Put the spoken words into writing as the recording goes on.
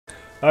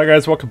Hi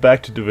guys, welcome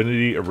back to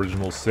Divinity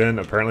Original Sin.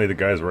 Apparently the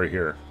guy's right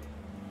here.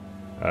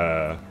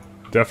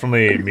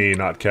 Definitely me,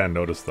 not Ken,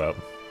 noticed that.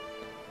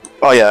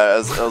 Oh yeah,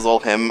 it was all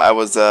him. I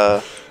was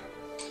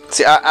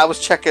see, I was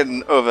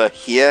checking over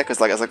here because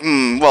I was like,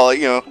 well,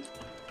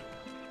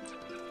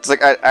 it's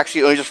like I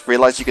actually only just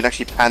realized you can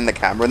actually pan the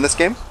camera in this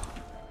game.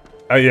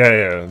 Oh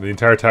yeah. The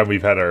entire time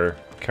we've had our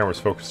cameras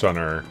focused on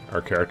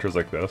our characters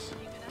like this.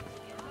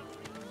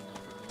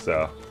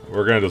 So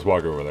we're gonna just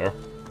walk over there.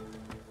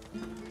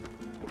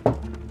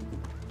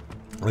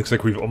 Looks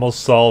like we've almost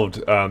solved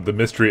the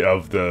mystery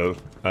of the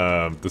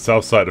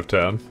south side of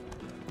town.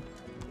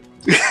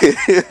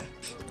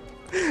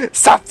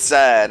 South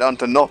side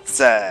onto north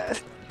side.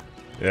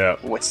 Yeah.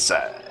 West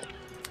side.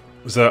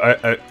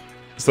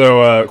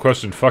 So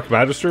question: fuck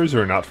magisters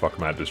or not fuck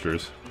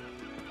magisters?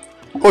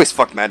 Always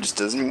fuck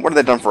magisters. I mean, what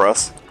have they done for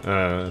us?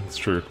 It's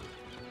true.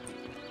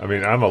 I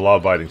mean, I'm a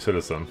law-abiding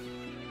citizen.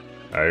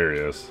 Ah, here he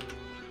is.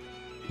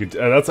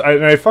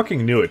 I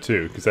fucking knew it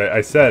too, because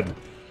I said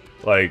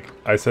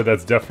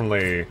that's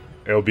definitely,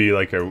 it'll be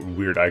like a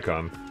weird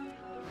icon.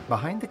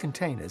 Behind the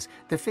containers,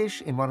 the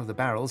fish in one of the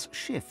barrels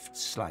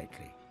shifts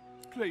slightly.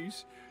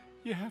 Please,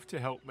 you have to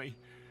help me.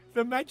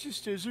 The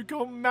magisters have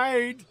gone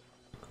mad.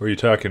 Who are you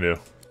talking to?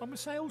 I'm a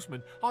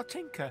salesman. I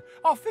tinker.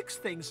 I fix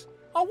things.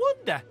 I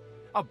wonder.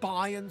 I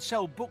buy and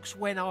sell books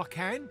when I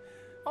can.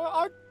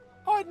 I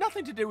had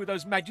nothing to do with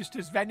those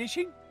magisters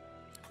vanishing.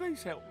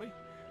 Please help me.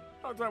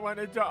 I don't want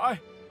to die.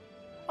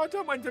 I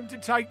don't want them to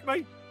take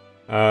me.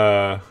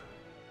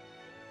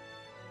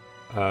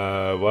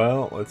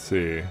 Well, let's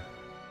see.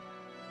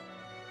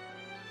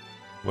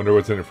 Wonder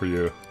what's in it for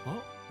you.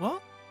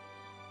 What?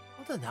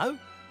 I don't know.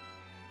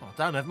 I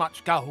don't have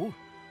much gold.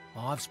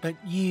 I've spent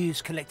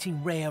years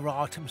collecting rare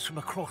items from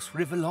across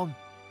Riverlon.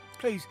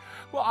 Please,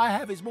 what I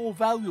have is more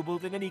valuable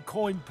than any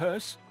coin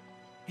purse.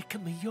 It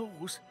can be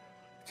yours.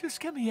 Just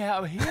get me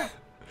out of here.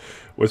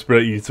 Whisper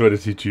that you want to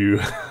teach you.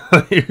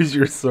 Here's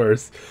your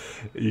source.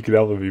 You can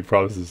help him. He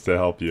promises to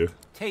help you.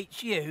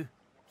 Teach you?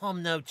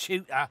 I'm no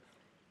tutor.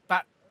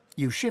 But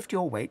You shift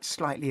your weight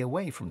slightly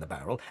away from the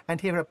barrel and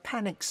hear a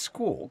panicked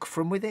squawk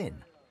from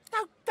within.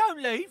 no,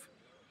 don't leave.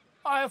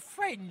 I have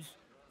friends.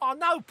 I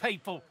know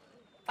people.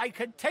 They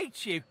can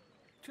teach you.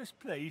 Just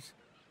please,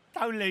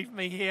 don't leave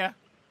me here.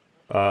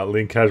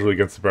 Lean casually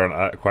against the barrel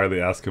and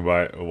quietly ask him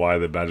why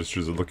the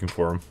magisters are looking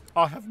for him.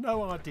 I have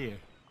no idea.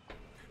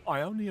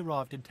 I only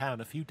arrived in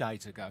town a few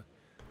days ago.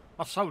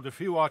 I sold a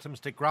few items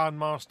to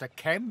Grandmaster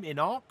Kem in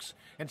Arx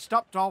and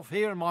stopped off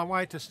here on my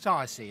way to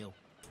Scyseal.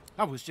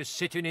 I was just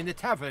sitting in the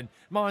tavern,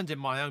 minding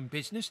my own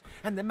business,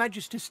 and the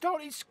magister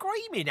started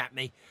screaming at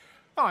me.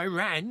 I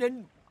ran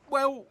and,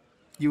 well...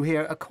 You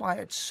hear a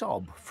quiet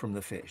sob from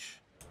the fish.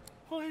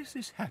 Why is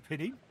this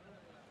happening?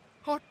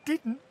 I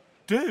didn't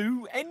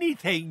do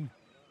anything.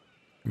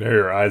 Near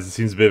your eyes, it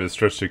seems a bit of a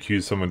stretch to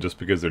accuse someone just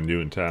because they're new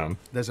in town.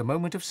 There's a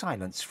moment of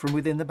silence from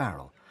within the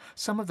barrel.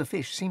 Some of the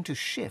fish seem to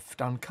shift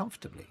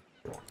uncomfortably.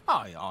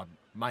 I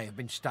may have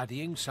been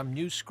studying some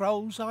new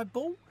scrolls I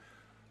bought.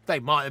 They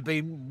might have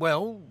been,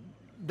 well,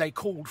 they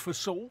called for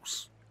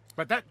sauce.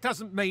 But that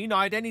doesn't mean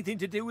I had anything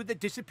to do with the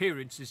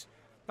disappearances.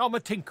 I'm a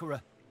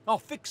tinkerer. I'll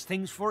fix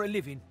things for a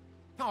living.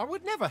 I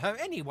would never hurt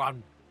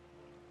anyone.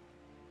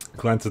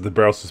 Glance at the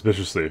barrel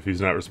suspiciously. If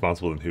he's not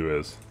responsible, then who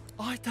is?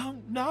 I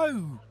don't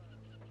know.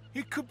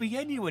 It could be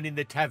anyone in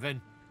the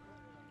tavern.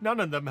 None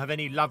of them have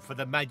any love for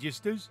the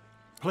magisters.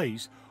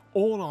 Please,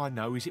 all I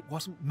know is it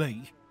wasn't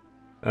me.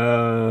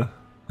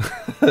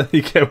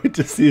 You can't wait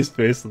to see his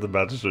face when the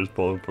magisters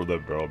pull him from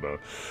that barrel now.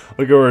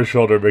 Look over his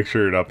shoulder, make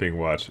sure you're not being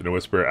watched. In a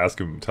whisper, ask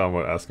him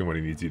what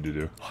he needs you to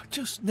do. I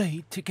just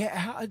need to get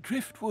out of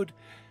Driftwood.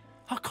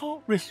 I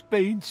can't risk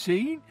being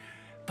seen.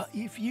 But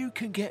if you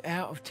can get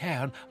out of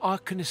town, I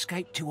can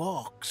escape to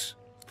Arx.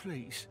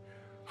 Please,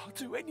 I'll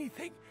do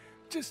anything.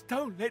 Just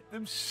don't let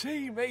them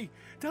see me.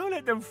 Don't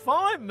let them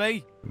find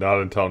me.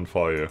 Not until I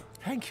follow you.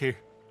 Thank you.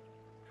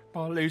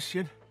 By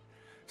Lucian.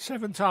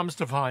 7 times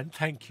divine,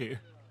 thank you.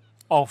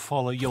 I'll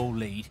follow your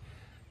lead.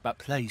 But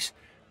please,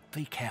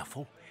 be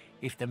careful.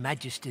 If the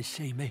magisters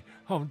see me,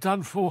 I'm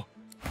done for.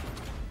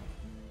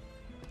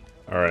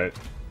 Alright.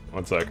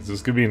 1 sec. Is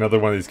this gonna be another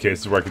one of these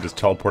cases where I can just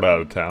teleport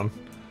out of town?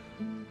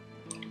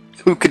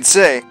 Who could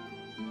say?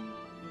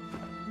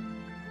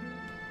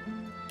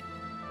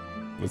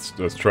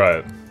 Let's try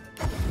it.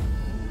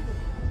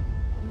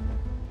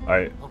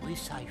 I'll be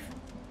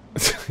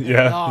safe.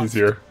 Yeah, he's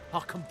here. I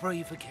can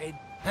breathe again.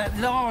 At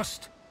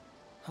last!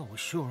 I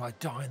was sure I'd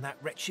die in that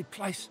wretched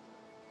place.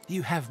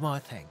 You have my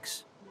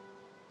thanks.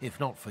 If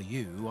not for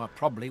you, I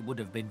probably would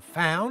have been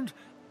found,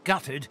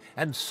 gutted,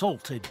 and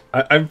salted.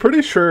 I'm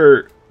pretty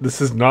sure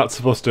this is not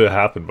supposed to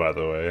happen, by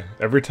the way.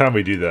 Every time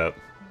we do that.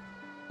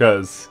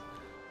 Because,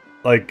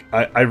 like,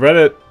 I read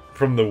it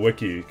from the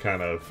wiki,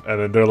 kind of,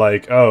 and then they're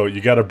like, oh,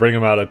 you gotta bring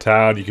him out of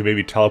town, you can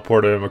maybe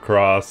teleport him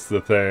across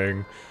the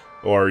thing,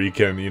 or you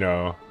can,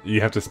 you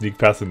have to sneak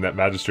past the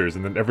magisters,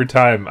 and then every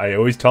time I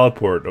always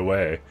teleport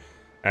away,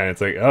 and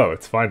it's like, oh,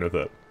 it's fine with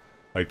it.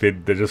 Like they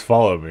just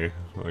follow me.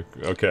 Like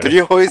okay. But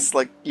you always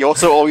like you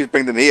also always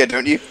bring them here,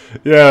 don't you?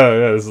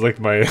 Yeah. This is like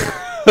my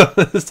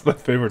this is my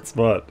favorite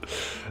spot.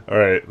 All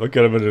right, look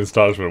at him in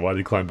astonishment. Why did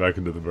he climb back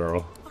into the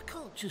barrel? I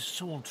can't just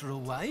saunter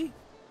away.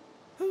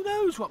 Who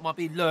knows what might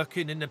be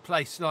lurking in a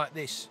place like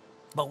this?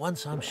 But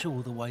once I'm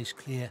sure the way's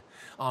clear,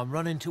 I'm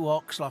running to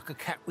Ox like a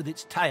cat with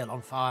its tail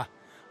on fire.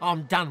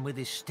 I'm done with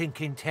this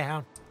stinking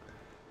town.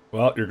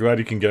 Well, you're glad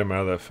you can get him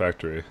out of that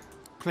factory.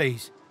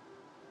 Please,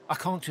 I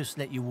can't just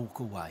let you walk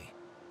away.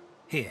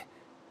 Here,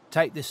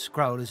 take this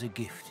scroll as a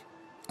gift.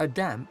 A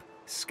damp,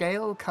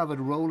 scale-covered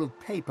roll of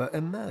paper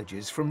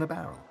emerges from the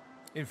barrel.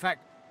 In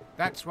fact,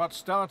 that's what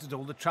started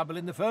all the trouble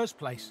in the first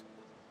place.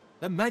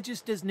 The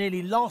Magisters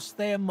nearly lost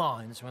their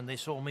minds when they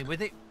saw me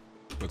with it.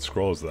 What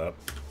scroll is that?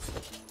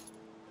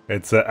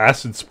 It's an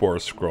acid spore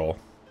scroll.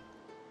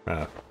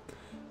 Ah.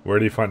 Where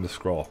do you find the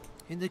scroll?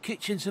 In the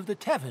kitchens of the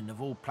tavern,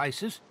 of all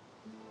places.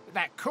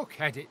 That cook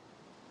had it.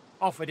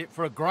 Offered it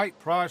for a great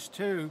price,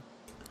 too.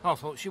 I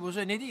thought she was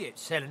an idiot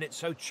selling it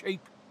so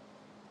cheap.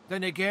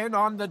 Then again,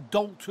 I'm the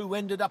dolt who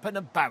ended up in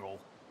a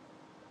barrel.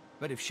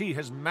 But if she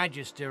has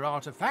Magister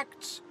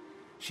artifacts,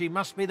 she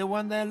must be the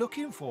one they're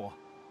looking for.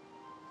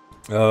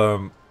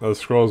 The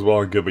scroll is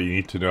well and good, but you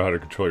need to know how to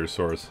control your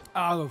source.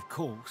 Oh, of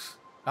course.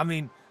 I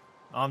mean,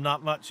 I'm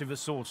not much of a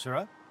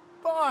sorcerer,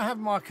 but I have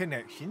my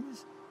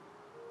connections.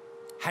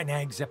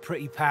 Hanag's a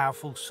pretty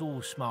powerful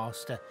source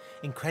master,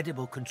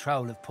 incredible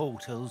control of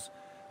portals.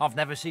 I've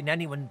never seen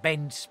anyone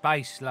bend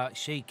space like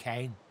she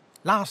can.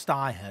 Last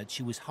I heard,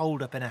 she was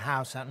holed up in a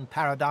house out in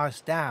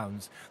Paradise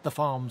Downs, the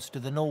farms to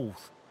the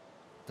north.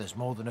 There's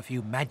more than a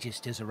few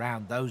Magisters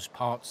around those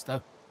parts,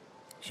 though.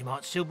 She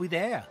might still be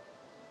there.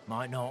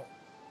 Might not.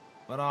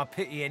 But I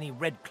pity any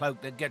red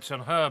cloak that gets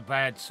on her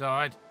bad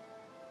side.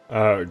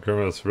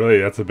 Grimace, really?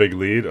 That's a big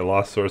lead? A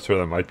lost sorcerer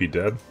that might be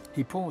dead?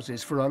 He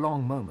pauses for a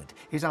long moment,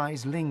 his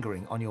eyes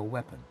lingering on your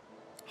weapon.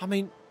 I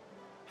mean,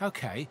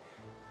 okay.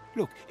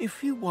 Look,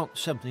 if you want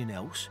something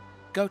else,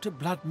 go to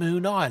Blood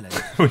Moon Island.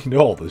 We know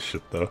all this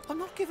shit, though. I'm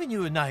not giving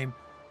you a name.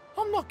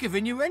 I'm not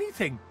giving you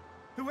anything.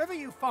 Whoever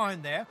you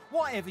find there,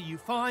 whatever you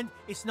find,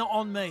 it's not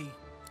on me.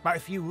 But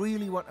if you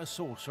really want a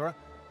sorcerer,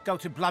 go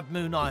to Blood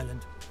Moon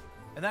Island.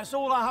 And that's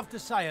all I have to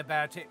say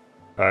about it.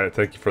 Alright,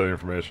 thank you for the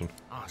information.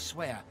 I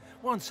swear,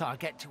 once I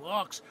get to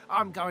Ox,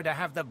 I'm going to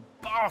have the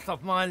bath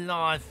of my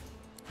life.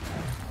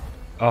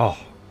 Oh.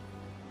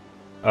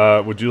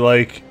 Would you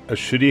like a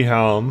shitty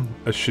helm,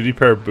 a shitty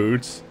pair of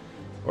boots,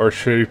 or a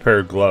shitty pair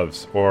of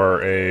gloves,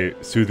 or a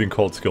soothing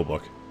cold skill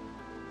book?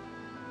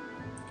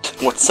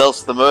 What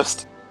sells the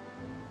most?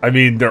 I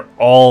mean, they're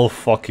all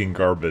fucking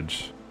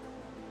garbage.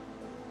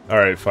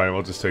 Alright, fine,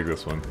 we'll just take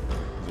this one.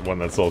 The one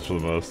that sells for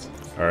the most.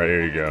 Alright,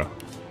 here you go.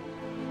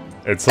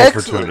 It sold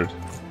for 200.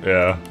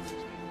 Yeah.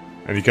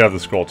 And you can have the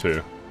scroll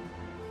too.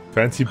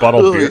 Fancy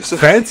bottle of beer.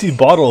 Fancy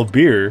bottle of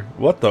beer?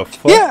 What the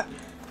fuck? Yeah!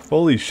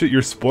 Holy shit,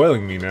 you're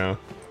spoiling me now.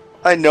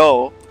 I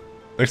know.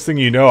 Next thing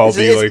you know, I'll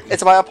be like...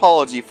 It's my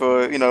apology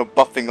for, you know,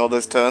 buffing all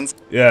those turns.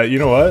 Yeah, you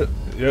know what?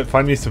 Yeah,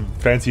 find me some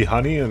fancy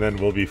honey and then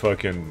we'll be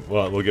fucking...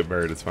 Well, we'll get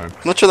married, it's fine. I'm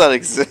not sure that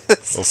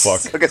exists. Oh,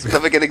 fuck. I guess we're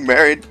never getting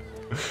married.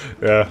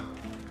 Yeah.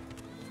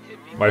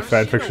 My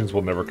fanfictions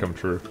will never come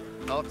true.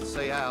 Hard to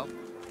say how.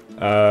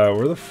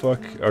 Where the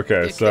fuck?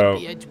 Okay, so...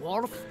 Be a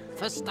dwarf,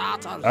 for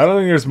starters. I don't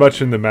think there's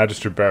much in the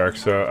Magister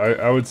Barracks, so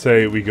I would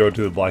say we go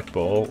to the Black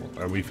Bull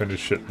and we finish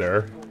shit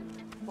there.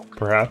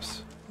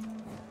 Perhaps.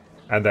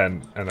 And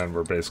then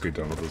we're basically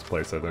done with this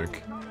place, I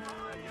think.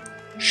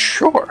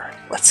 Sure,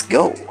 let's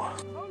go.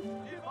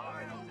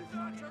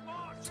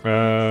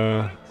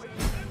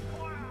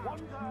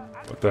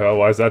 What the hell?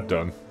 Why is that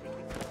done?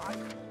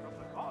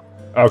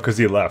 Oh, because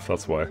he left,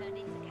 that's why.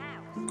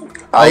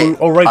 Right,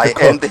 the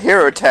cook. end the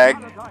hero tag.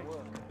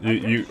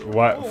 You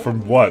what?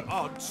 From what?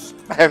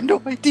 I have no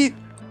idea.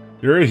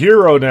 You're a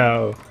hero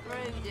now.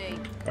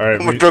 Alright,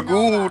 I'm a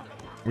dragoon.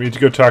 we need to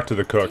go talk to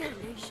the cook.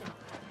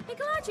 Be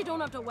glad you don't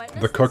have to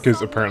witness The cook this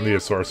is apparently a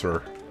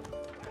sorcerer.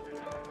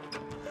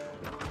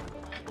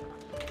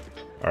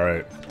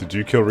 Alright, did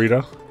you kill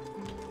Rita?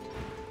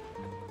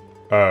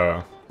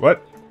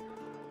 What?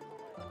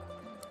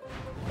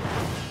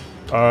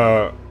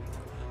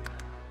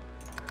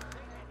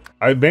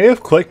 I may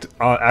have clicked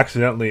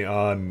accidentally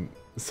on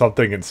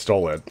something and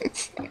stole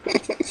it.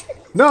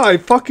 No, I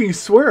fucking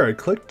swear, I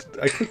clicked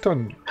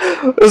on...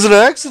 It was an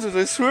accident,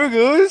 I swear,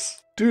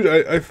 guys. Dude,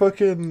 I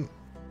fucking...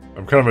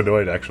 I'm kind of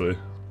annoyed, actually,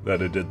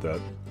 that it did that.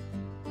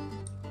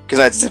 Because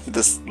I had to sit for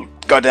this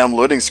goddamn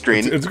loading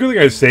screen. It's a good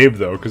thing I saved,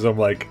 though, because I'm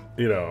like,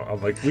 you know,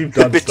 we've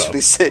done stuff.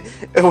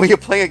 When you're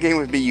playing a game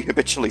with me, you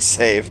habitually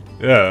save.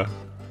 Yeah.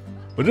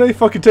 What did I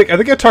fucking take? I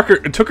think I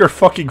took her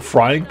fucking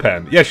frying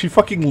pan. Yeah, she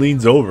fucking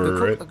leans over, The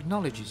cook right?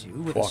 acknowledges you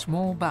with a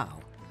small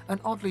bow, an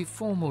oddly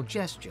formal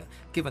gesture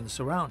given the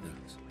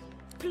surroundings.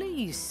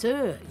 Please,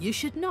 sir, you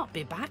should not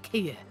be back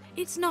here.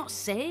 It's not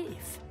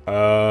safe.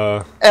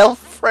 Elf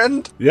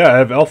friend? Yeah, I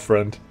have elf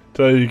friend.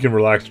 Tell you can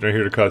relax, you're not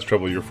here to cause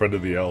trouble, you're a friend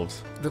of the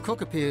elves. The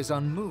cook appears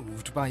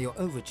unmoved by your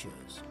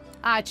overtures.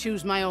 I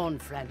choose my own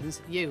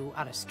friends. You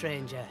are a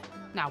stranger.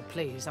 Now,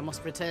 please, I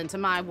must return to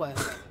my work.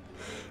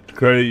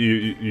 Clearly,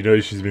 you know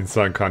she's been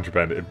selling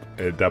contraband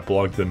that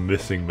belonged to the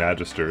missing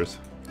magisters.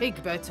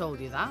 Egbert told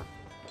you that.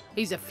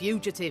 He's a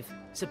fugitive,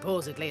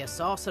 supposedly a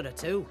sorcerer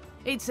too.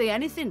 He'd say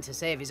anything to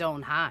save his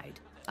own hide.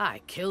 I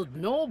killed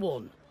no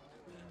one.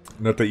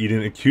 Not that you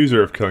didn't accuse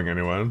her of killing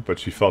anyone, but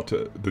she felt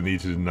the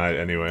need to deny it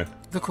anyway.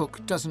 The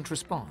cook doesn't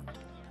respond.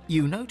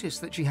 You notice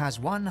that she has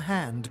one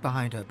hand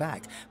behind her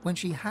back when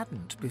she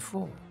hadn't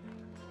before.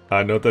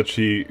 I note that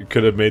she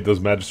could have made those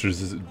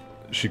magisters.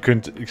 She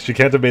can't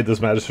have made those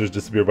magisters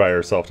disappear by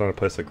herself. Not a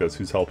place like this.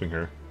 Who's helping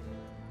her?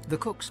 The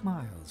cook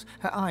smiles.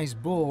 Her eyes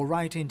bore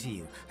right into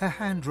you. Her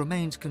hand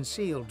remains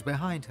concealed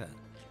behind her.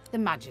 The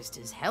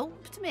magisters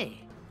helped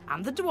me.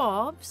 And the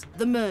dwarves,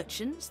 the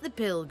merchants, the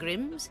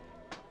pilgrims.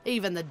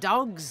 Even the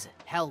dogs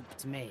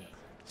helped me.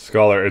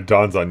 Scholar, it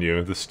dawns on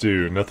you. The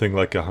stew. Nothing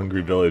like a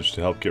hungry village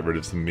to help get rid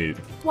of some meat.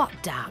 What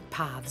dark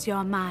paths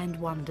your mind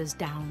wanders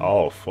down.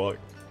 Oh, fuck.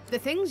 The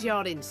things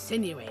you're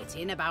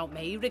insinuating about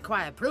me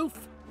require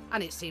proof.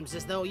 And it seems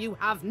as though you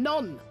have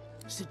none.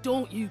 So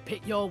don't you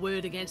pit your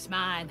word against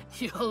mine.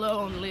 You'll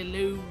only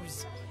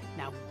lose.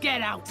 Now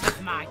get out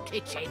of my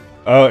kitchen.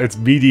 Oh, it's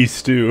meaty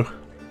stew.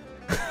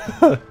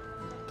 That's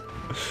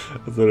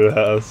what it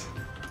has.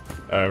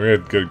 We're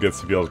gonna go get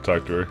Sabine to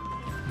talk to her.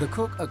 The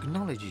cook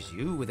acknowledges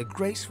you with a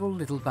graceful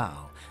little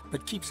bow,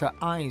 but keeps her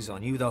eyes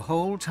on you the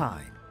whole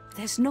time.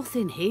 There's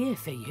nothing here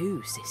for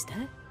you,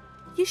 sister.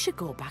 You should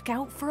go back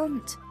out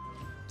front,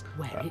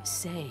 where it's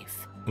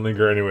safe.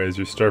 Linger anyways,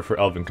 you start for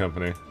Elven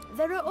Company.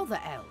 There are other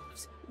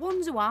elves,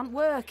 ones who aren't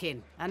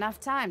working and have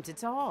time to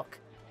talk.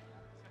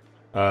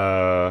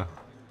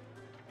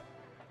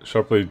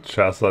 Sharply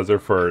chastise her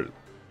for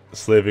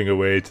slaving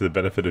away to the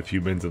benefit of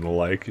humans and the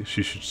like.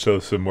 She should show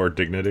some more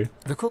dignity.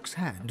 The cook's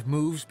hand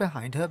moves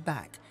behind her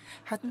back.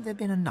 Hadn't there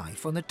been a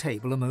knife on the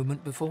table a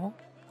moment before?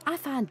 I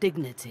find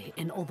dignity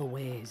in other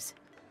ways.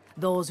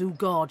 Those who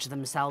gorge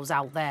themselves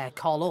out there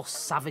call us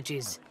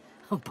savages,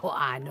 but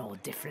I know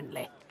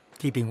differently.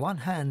 Keeping one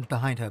hand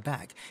behind her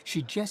back,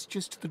 she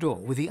gestures to the door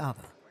with the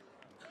other.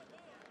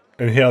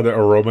 Inhale the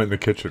aroma in the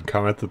kitchen.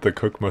 Comment that the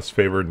cook must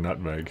favor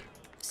nutmeg.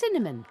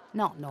 Cinnamon,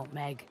 not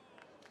nutmeg.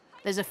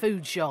 There's a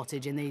food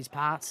shortage in these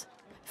parts.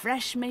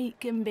 Fresh meat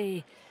can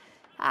be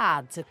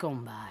hard to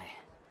come by.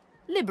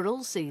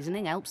 Liberal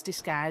seasoning helps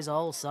disguise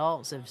all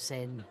sorts of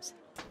sins.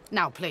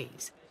 Now,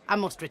 please, I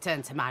must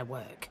return to my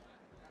work.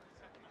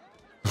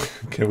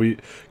 Can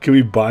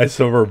we buy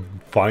some of our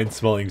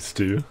fine-smelling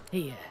stew?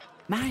 Here,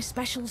 my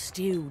special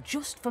stew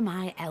just for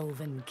my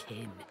elven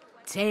kin.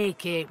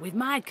 Take it with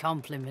my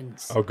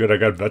compliments. Oh, good. I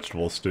got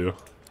vegetable stew.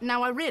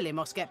 Now I really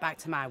must get back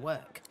to my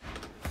work.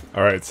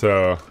 All right,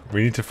 so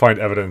we need to find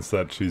evidence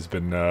that she's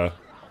been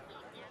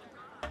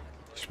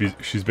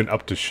she's been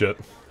up to shit.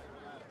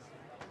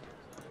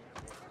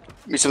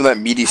 Give me some of that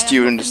meaty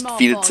stew and just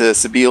feed it to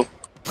Sabine.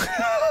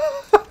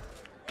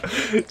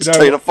 Just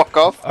tell you to fuck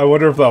off. I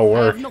wonder if that'll I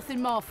work. have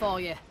nothing more for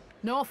you.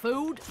 No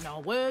food, no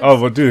words. Oh,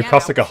 well, dude, it Get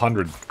costs like out.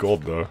 100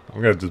 gold though.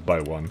 I'm gonna just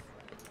buy one.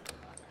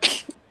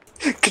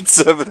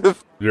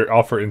 Conservative. Your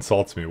offer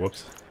insults me.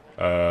 Whoops.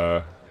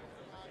 Let's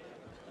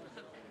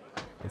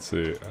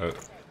see.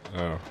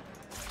 Oh.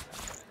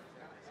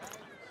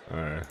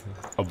 Alright.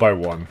 I'll buy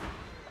one.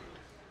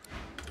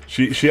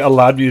 She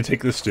allowed me to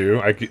take the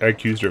stew. I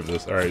accused her of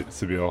this. Alright,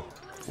 Sabine.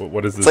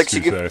 What does this like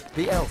stew she say?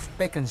 The elf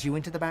beckons you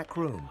into the back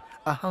room,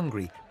 a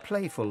hungry,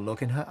 playful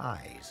look in her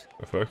eyes.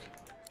 The fuck?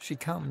 She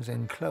comes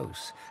in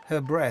close,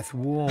 her breath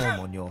warm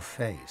on your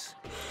face,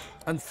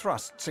 and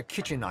thrusts a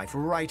kitchen knife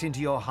right into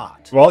your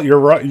heart. Well, you're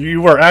right.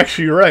 You were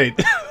actually right.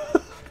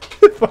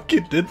 I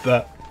fucking did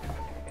that.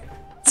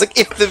 It's like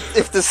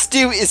if the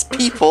stew is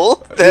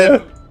people,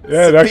 then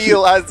Yeah, it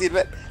Sabine has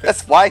the.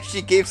 That's why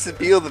she gave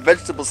Sabine the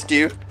vegetable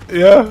stew.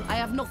 Yeah. I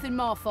have nothing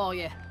more for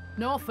you.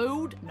 No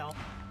food, no.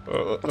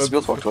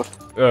 Sabine talked to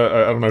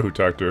her. I don't know who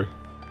talked to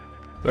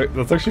her.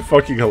 That's actually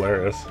fucking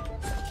hilarious.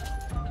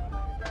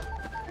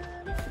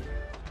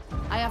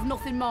 I have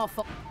nothing more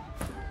for...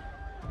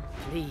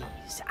 Please,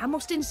 I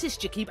must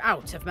insist you keep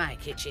out of my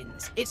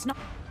kitchens. It's not...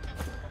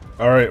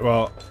 Alright,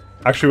 well...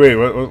 Actually,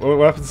 wait,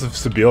 what happens if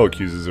Sabine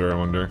accuses her, I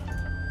wonder?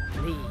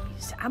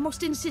 Please, I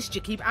must insist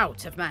you keep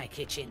out of my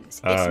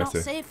kitchens. Ah, It's I not see.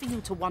 safe for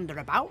you to wander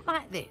about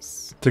like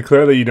this.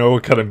 Declare that you know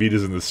what kind of meat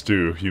is in the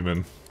stew,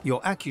 human.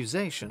 Your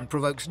accusation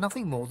provokes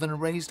nothing more than a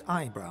raised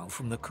eyebrow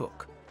from the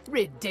cook.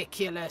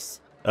 Ridiculous.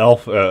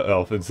 Elf,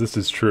 since this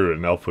is true,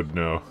 an elf would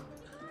know.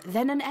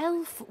 Then an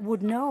elf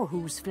would know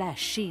whose flesh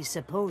she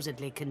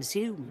supposedly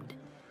consumed.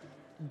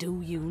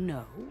 Do you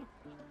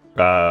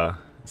know?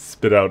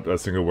 Spit out a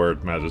single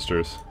word,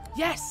 Magisters.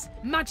 Yes,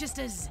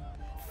 Magisters!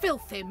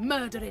 Filthy,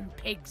 murdering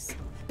pigs.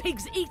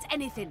 Pigs eat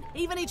anything,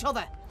 even each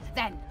other.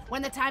 Then,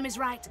 when the time is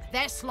right,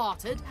 they're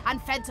slaughtered and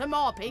fed to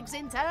more pigs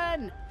in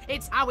turn.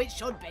 It's how it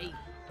should be.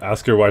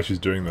 Ask her why she's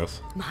doing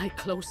this. My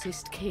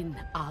closest kin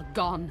are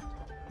gone.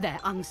 Their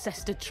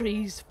ancestor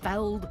trees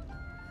felled.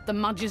 The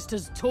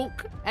Magisters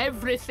took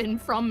everything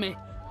from me.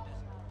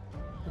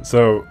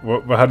 So,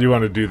 how do you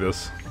want to do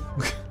this?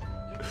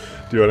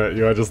 Do you want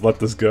to just let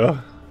this go?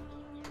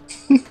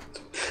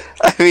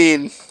 I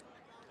mean,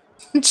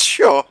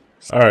 sure.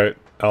 Alright,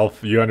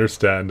 elf, you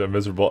understand. A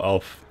miserable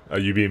elf.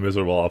 You be a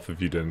miserable elf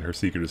if you didn't. Her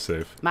secret is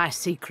safe. My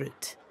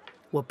secret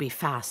would be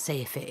far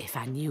safer if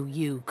I knew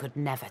you could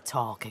never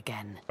talk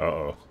again.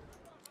 Uh-oh.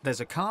 There's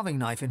a carving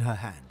knife in her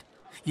hand.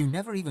 You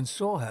never even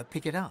saw her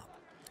pick it up.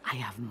 I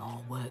have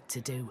more work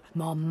to do,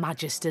 more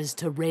magisters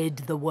to rid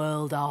the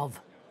world of.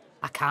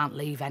 I can't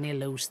leave any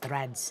loose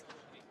threads.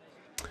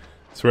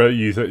 Swear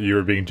you thought you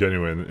were being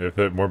genuine. If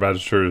the more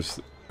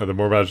magisters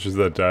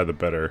that die, the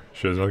better.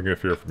 She has nothing to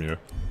fear from you.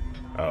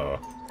 Uh-oh.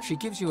 She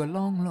gives you a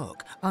long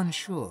look,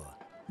 unsure,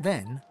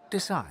 then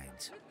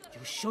decides.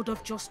 You should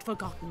have just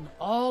forgotten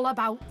all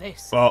about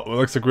this. Well, it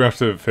looks like we have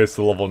to face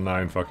the level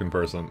 9 fucking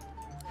person.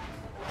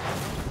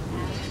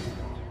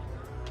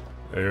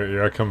 You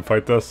gotta come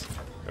fight this?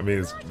 I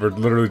mean, we're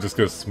literally just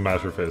gonna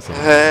smash her face in.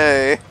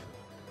 Hey.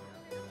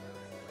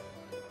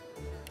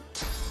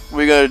 What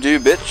we gonna do,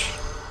 bitch?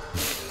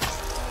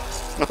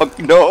 Oh,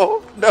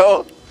 no,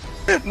 no.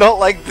 Not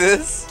like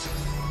this.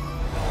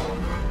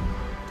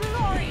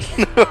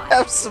 No,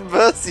 have some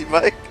mercy,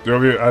 Mike. Do you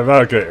want me? I'm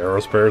not gonna arrow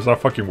spare. It's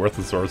not fucking worth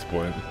the source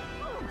point.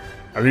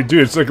 I mean,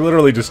 dude, it's like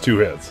literally just 2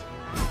 hits.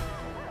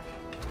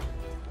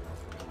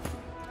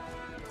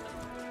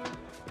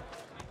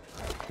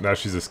 Now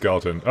she's a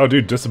skeleton. Oh,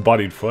 dude,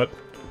 disembodied foot.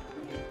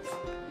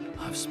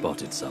 I've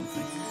spotted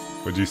something.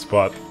 What'd you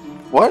spot?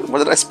 What? What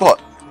did I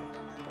spot?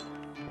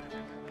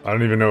 I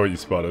don't even know what you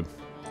spotted.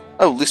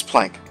 Oh, loose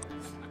plank.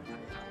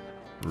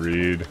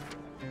 Read.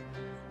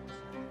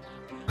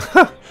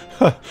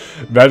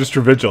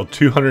 Magister Vigil,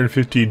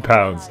 215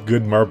 pounds,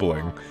 good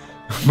marbling.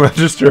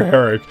 Magister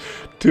Herrick,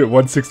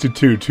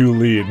 162, too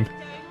lean.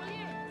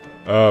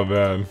 Oh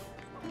man.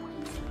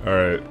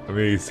 Alright, let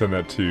me send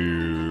that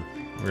to...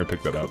 I'm gonna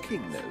pick that up.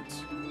 Cooking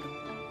notes.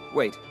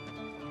 Wait.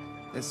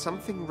 There's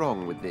something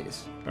wrong with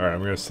this. Alright, I'm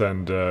gonna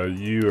send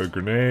you a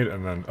grenade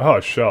and then... Oh,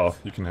 a shell.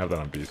 You can have that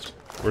on Beast.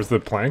 Where's the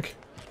plank?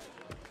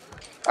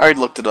 I already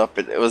looked it up.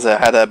 It was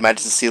had a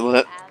magic seal in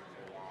it.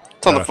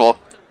 It's on the floor.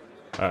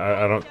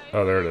 I don't...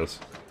 Oh, there it is.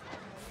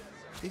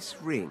 This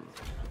ring.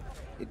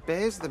 It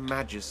bears the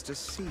Magister's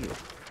seal.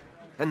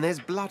 And there's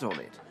blood on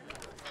it.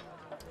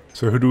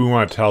 So who do we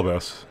want to tell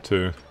this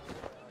to?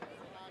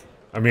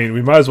 I mean,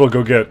 we might as well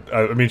go get...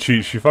 I mean,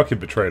 she fucking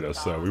betrayed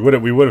us, so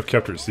we would have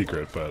kept her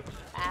secret, but...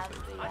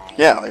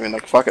 Yeah, I mean,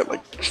 like, fuck it,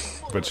 like...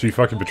 But she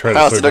fucking betrayed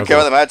I us. also don't care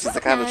about the matches,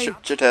 they're kind of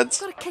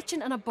shitheads. Got a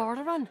kitchen and a bar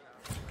to run.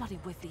 Bloody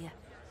with you.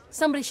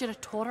 Somebody should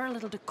have taught her a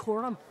little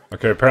decorum.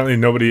 Okay,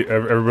 apparently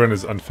everyone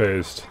is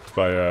unfazed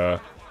by,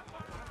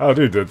 Oh,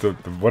 dude,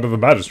 one of the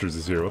magisters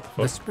is here, what the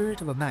fuck? The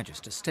spirit of a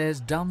magister stares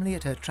dumbly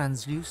at her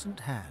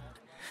translucent hand,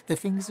 the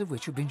fingers of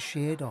which have been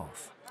sheared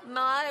off.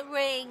 My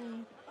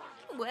ring.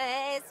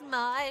 Where's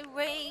my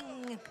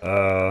ring?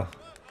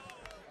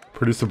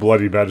 Produce a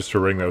bloody magister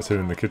ring that was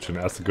hidden in the kitchen.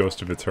 Ask the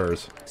ghost if it's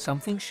hers.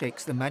 Something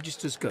shakes the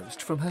magister's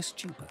ghost from her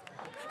stupor.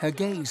 Her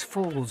gaze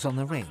falls on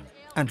the ring,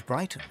 and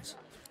brightens.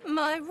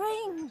 My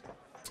ring.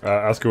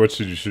 Ask her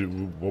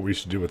what we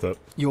should do with it.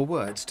 Your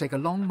words take a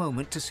long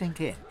moment to sink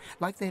in,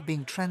 like they're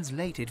being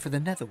translated for the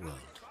netherworld.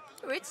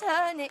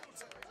 Return it.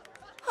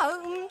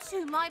 Home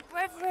to my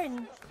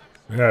brethren.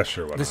 Yeah,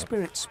 sure, why The not?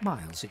 spirit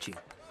smiles at you.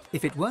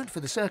 If it weren't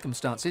for the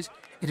circumstances,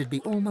 it'd be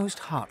almost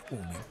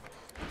heartwarming.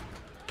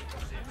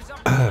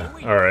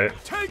 Alright.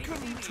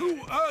 Taken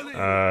too early.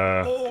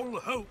 All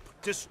hope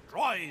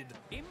destroyed.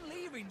 Him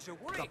leaving to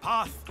the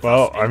path.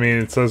 Well, I mean,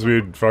 it says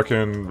we'd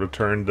fucking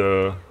return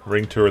the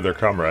ring to their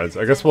comrades.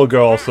 I guess we'll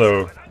go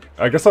also...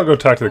 I guess I'll go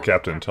talk to the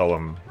captain and tell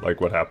him, like,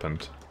 what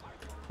happened.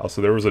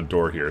 Also, there was a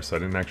door here, so I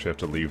didn't actually have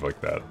to leave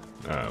like that.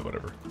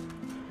 Whatever.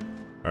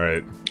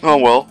 Alright. Oh,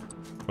 well.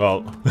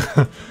 Well...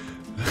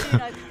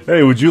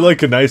 Hey, would you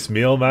like a nice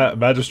meal,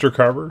 Magister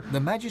Carver?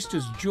 The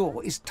Magister's jaw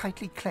is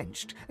tightly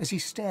clenched as he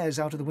stares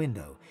out of the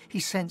window.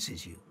 He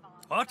senses you.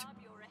 What?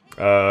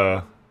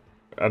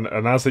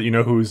 Announce that you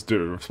know who's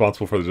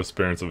responsible for the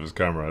disappearance of his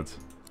comrades.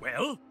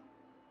 Well,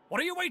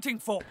 what are you waiting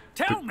for?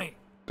 Tell me.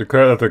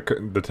 Declare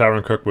that the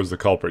tavern cook was the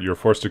culprit. You were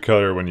forced to kill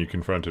her when you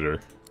confronted her.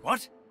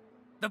 What?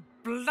 The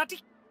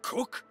bloody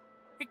cook?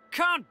 It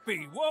can't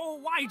be. Well,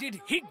 why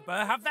did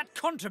Higba have that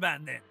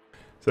contraband then?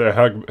 So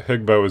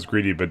Higba was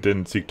greedy but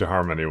didn't seek to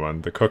harm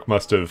anyone. The cook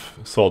must have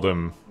sold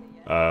him.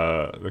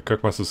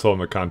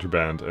 The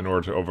contraband in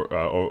order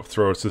to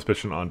throw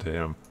suspicion onto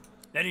him.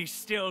 Then he's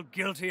still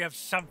guilty of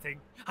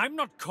something. I'm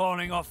not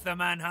calling off the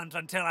manhunt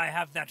until I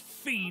have that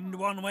fiend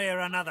one way or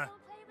another.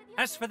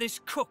 As for this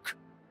cook,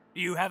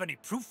 do you have any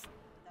proof?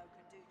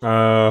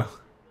 Inform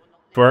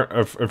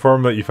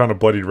that you found a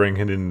bloodied ring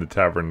hidden in the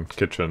tavern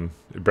kitchen,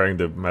 bearing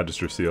the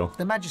Magister seal.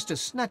 The Magister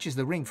snatches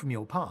the ring from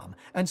your palm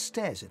and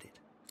stares at it.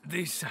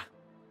 This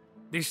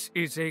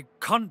is a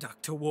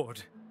conduct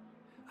award.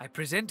 I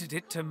presented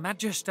it to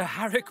Magister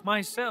Herrick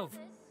myself.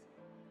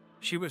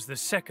 She was the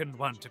second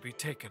one to be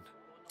taken.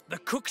 The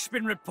cook's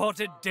been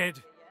reported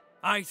dead.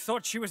 I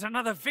thought she was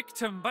another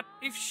victim, but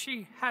if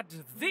she had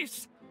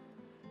this,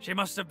 she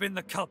must have been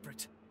the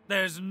culprit.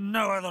 There's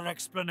no other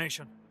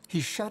explanation.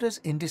 He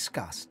shudders in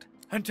disgust.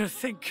 And to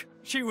think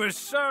she was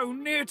so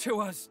near to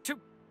us,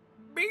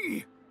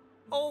 me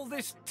all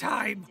this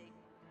time.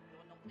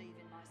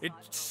 It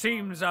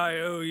seems I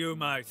owe you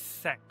my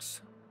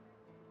thanks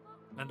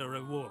and a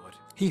reward.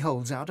 He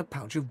holds out a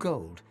pouch of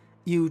gold.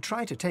 You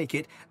try to take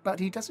it, but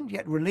he doesn't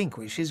yet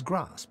relinquish his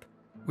grasp.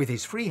 With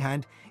his free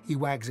hand, he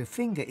wags a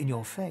finger in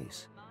your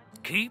face.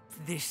 Keep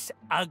this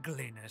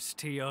ugliness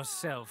to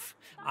yourself.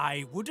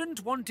 I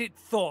wouldn't want it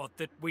thought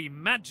that we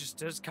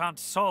Magisters can't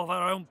solve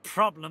our own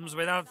problems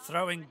without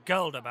throwing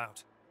gold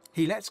about.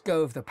 He lets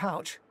go of the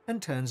pouch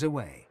and turns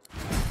away.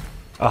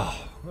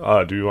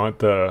 Do you want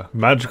the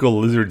magical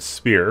lizard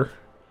spear,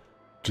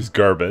 which is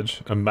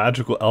garbage, a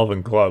magical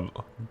elven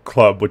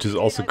club, which is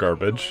also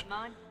garbage.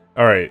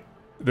 Alright,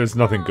 there's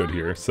nothing good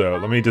here, so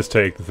let me just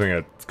take the thing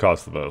that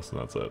costs the most,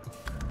 and that's it.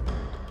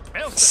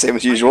 Same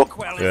as usual.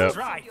 Yeah.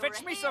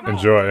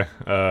 Enjoy.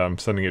 I'm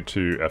sending it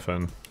to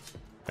FN,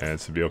 and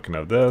Sabio can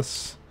have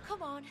this.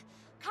 Come on,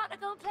 can't I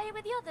go and play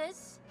with the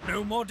others?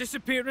 No more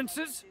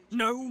disappearances?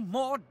 No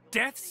more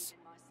deaths?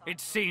 It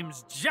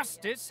seems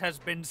justice has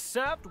been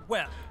served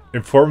well.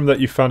 Inform him that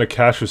you found a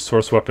cache of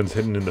source weapons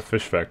hidden in the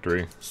fish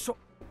factory.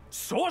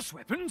 Source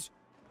weapons?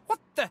 What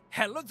the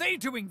hell are they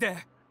doing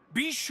there?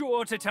 Be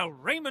sure to tell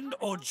Raymond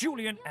or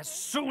Julian as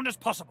soon as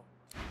possible.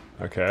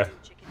 Okay.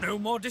 No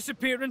more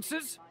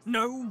disappearances?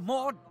 No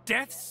more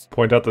deaths?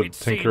 Point out that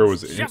Tinker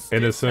was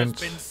innocent.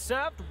 Has been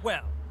served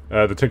well.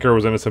 The Tinker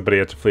was innocent, but he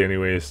had to flee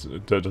anyways.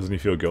 Doesn't he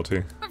feel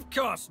guilty? Of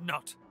course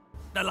not.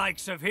 The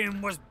likes of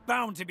him was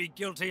bound to be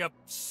guilty of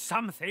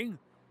something.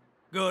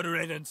 Good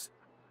riddance.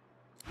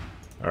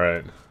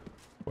 Alright.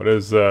 What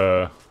does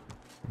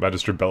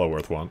Magister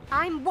Bellaworth want?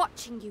 I'm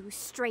watching you,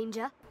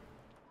 stranger.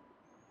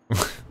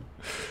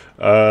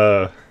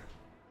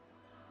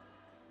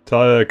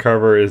 Talia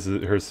Carver is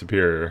her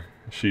superior.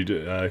 He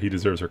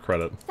deserves her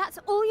credit. That's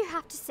all you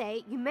have to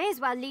say. You may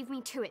as well leave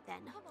me to it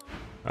then.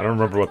 I don't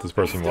remember what this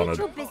person State wanted.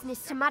 your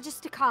business to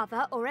Magister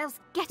Carver, or else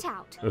get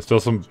out. There's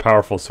still some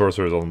powerful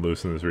sorcerers on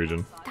loose in this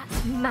region.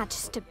 That's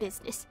Magister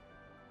business.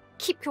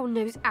 Keep your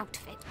nose out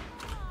of it.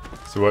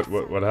 So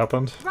what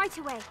happened? Right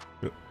away.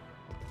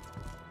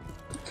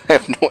 I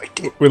have no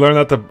idea. We learned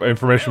that the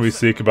information we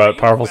seek about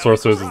powerful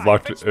sorcerers is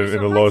locked in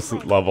the lowest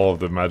level of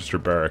the Magister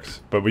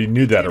barracks, but we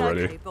knew that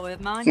already.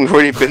 We've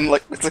already been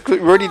like, it's like we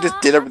already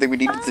just did everything we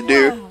needed to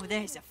do. Oh,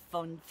 there's a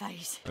fun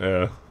face.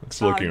 Yeah,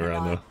 it's looking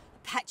around though.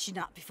 Patching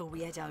up before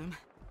we head home.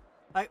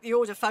 Hope the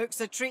order folks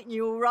are treating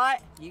you all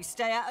right. You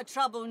stay out of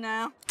trouble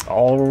now.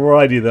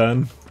 Alrighty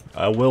then,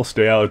 I will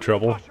stay out of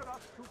trouble.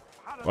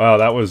 Wow,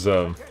 that was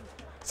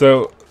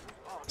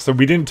So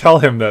we didn't tell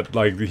him that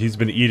like he's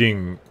been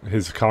eating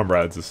his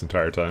comrades this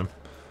entire time.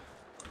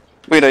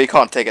 We know you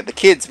can't take it. The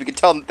kids, we can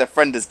tell them that their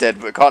friend is dead,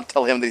 but we can't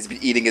tell him that he's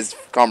been eating his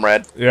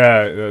comrade.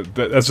 Yeah,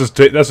 that's just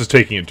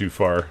taking it too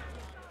far.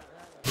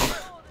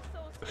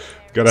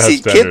 Gotta have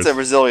standards. Kids are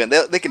resilient.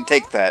 They can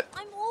take that.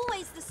 I'm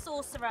always the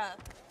sorcerer.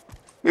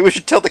 Maybe we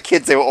should tell the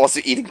kids they were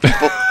also eating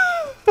people.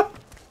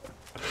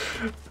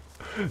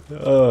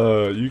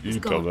 You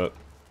tell that.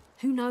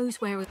 Who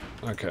knows where?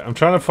 Okay, I'm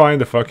trying to find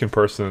the fucking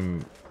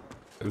person.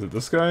 Is it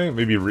this guy?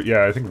 Maybe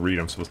yeah, I think Reed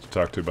I'm supposed to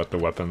talk to about the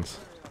weapons.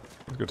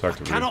 Let's go talk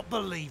to Reed. Cannot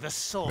believe a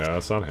sword. Yeah,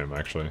 that's not him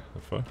actually.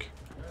 The fuck?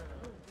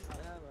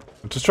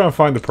 I'm just trying to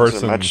find the person.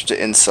 Is the Magister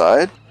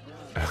inside?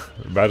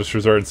 The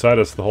Magisters are inside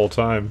us the whole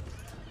time.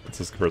 What's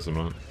this person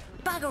want?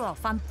 Bugger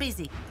off, I'm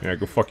busy. Yeah,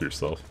 go fuck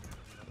yourself.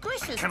 I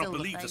cannot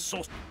believe the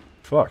sword.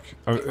 Fuck.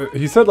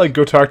 He said like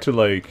go talk to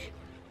like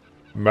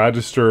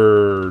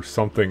Magister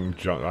something.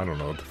 I don't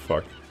know what the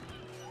fuck.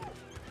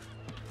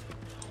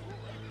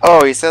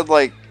 Oh, he said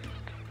like.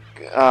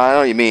 I know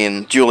what you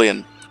mean.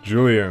 Julian.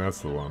 Julian, that's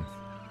the one.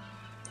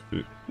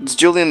 It's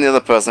Julian the other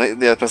person.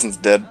 The other person's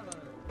dead.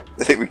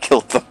 I think we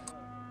killed them.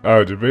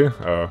 Oh, did we?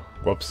 Oh,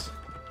 whoops.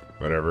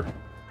 Whatever.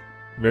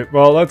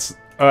 Well, let's...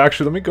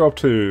 actually, let me go up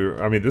to...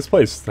 I mean, this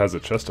place has a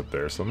chest up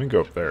there, so let me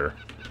go up there.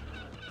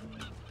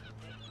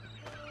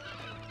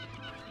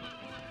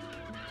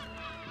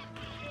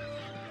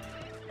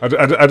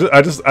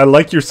 I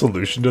like your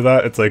solution to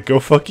that. It's like,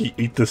 go fucking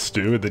eat the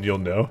stew and then you'll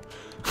know.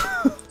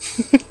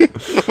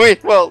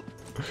 Wait, well...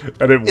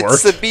 And it worked.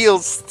 It's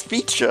Sabiel's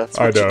feature. That's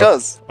what she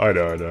does. I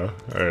know.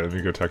 Alright, let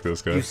me go talk to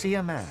this guy. You see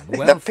a man,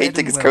 that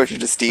painting is kosher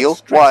to steal?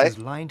 Why? Why? Has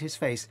lined his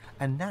face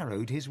and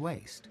narrowed his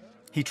waist.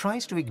 He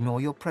tries to ignore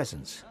your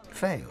presence,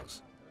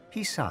 fails.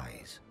 He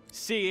sighs.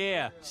 See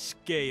here,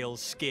 scale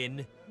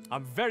skin.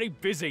 I'm very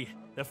busy.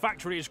 The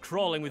factory is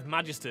crawling with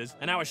Magisters,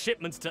 and our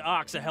shipments to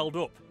Arks are held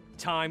up.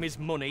 Time is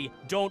money.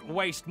 Don't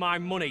waste my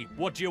money.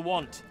 What do you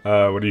want? What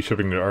are you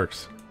shipping to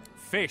Arks?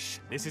 Fish.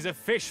 This is a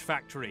fish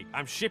factory.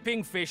 I'm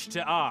shipping fish to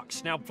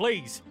Arks. Now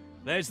please,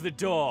 there's the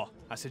door.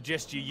 I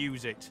suggest you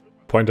use it.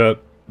 Point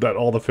out that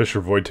all the fish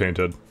are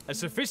void-tainted. A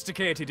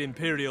sophisticated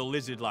imperial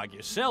lizard like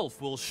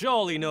yourself will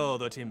surely know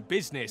that in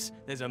business,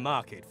 there's a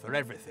market for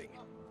everything.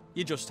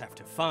 You just have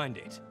to find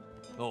it.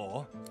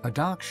 Or... A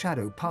dark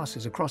shadow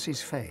passes across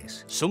his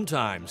face.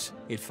 Sometimes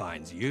it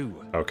finds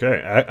you. Okay,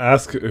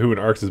 ask who in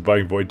Arks is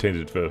buying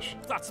void-tainted fish.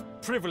 That's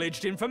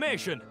privileged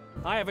information.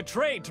 I have a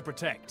trade to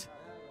protect.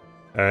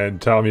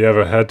 And tell him you have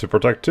a head to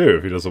protect too.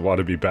 If he doesn't want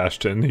to be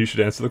bashed in, he should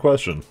answer the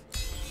question.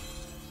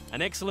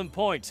 An excellent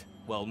point.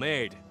 Well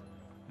made.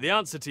 The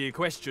answer to your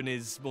question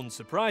is,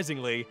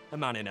 unsurprisingly, a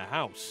man in a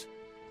house.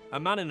 A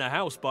man in a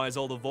house buys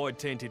all the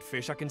void-tainted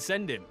fish I can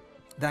send him.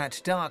 That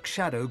dark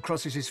shadow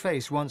crosses his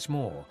face once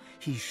more.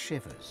 He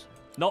shivers.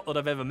 Not that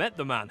I've ever met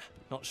the man.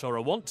 Not sure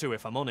I want to,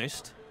 if I'm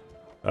honest.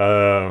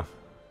 Tell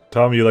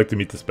him you'd like to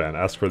meet this man.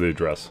 Ask for the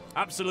address.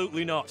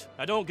 Absolutely not.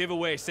 I don't give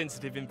away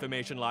sensitive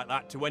information like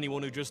that to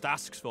anyone who just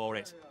asks for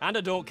it. And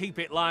I don't keep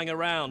it lying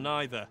around,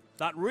 neither.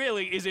 That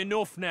really is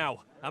enough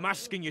now. I'm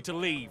asking you to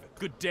leave.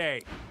 Good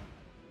day.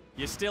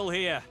 You're still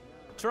here.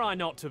 Try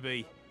not to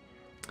be.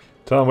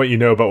 Tell him what you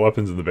know about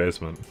weapons in the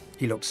basement.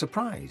 He looks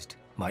surprised.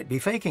 Might be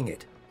faking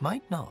it.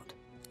 Might not.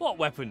 What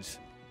weapons?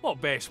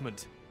 What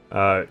basement?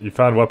 You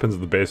found weapons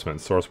in the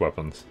basement. Source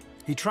weapons.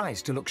 He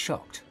tries to look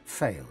shocked.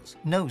 Fails.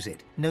 Knows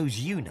it. Knows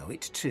you know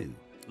it too.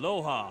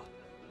 Lohar.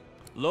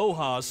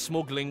 Lohar's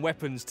smuggling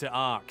weapons to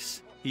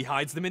Arx. He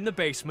hides them in the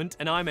basement,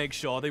 and I make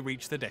sure they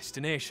reach their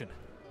destination.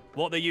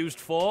 What they're used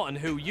for and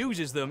who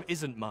uses them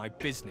isn't my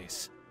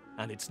business.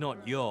 And it's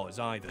not yours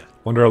either.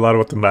 Wonder a lot of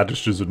what the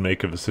Magisters would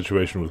make of a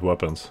situation with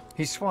weapons.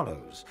 He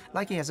swallows,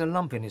 like he has a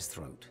lump in his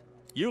throat.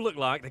 You look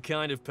like the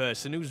kind of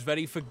person who's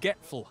very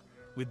forgetful,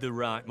 with the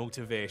right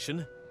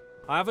motivation.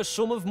 I have a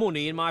sum of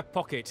money in my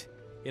pocket.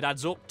 It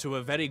adds up to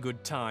a very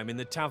good time in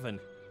the tavern.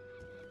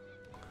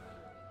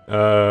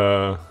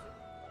 Tell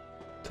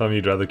me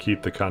you'd rather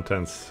keep the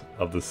contents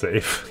of the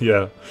safe.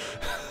 Yeah.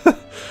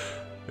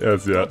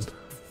 Yes, yeah.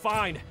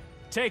 Fine.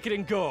 Take it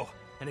and go.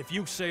 And if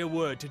you say a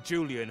word to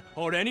Julian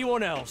or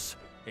anyone else,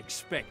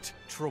 expect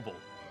trouble.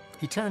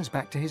 He turns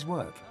back to his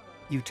work.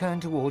 You turn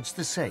towards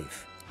the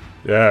safe.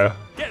 Yeah.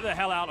 Get the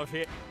hell out of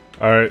here.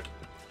 Alright.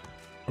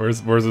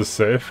 Where's this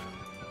safe?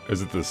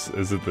 Is it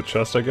the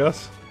chest, I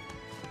guess?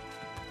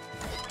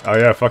 Oh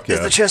yeah, fuck yeah.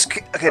 Is the chest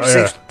okay to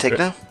safe take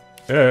now?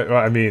 Yeah, well,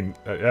 I mean,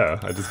 yeah,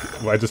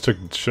 I just took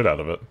shit out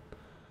of it.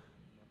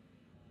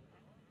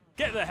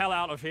 Get the hell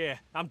out of here.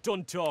 I'm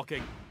done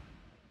talking.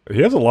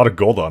 He has a lot of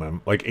gold on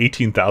him, like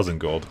 18,000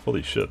 gold.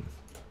 Holy shit.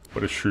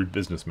 What a shrewd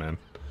businessman.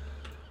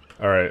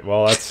 Alright,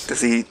 well that's... Does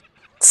he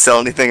sell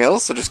anything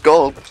else, or just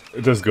gold?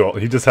 Just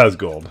gold. He just has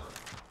gold.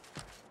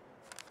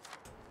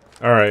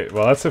 Alright,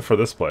 well that's it for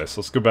this place.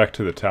 Let's go back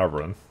to the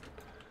tavern.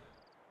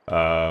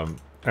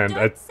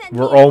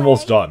 We're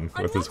almost done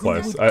with this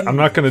place. I'm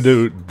not going to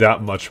do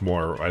that much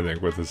more, I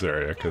think, with this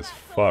area, because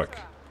fuck.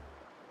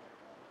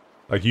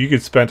 Like, you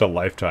could spend a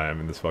lifetime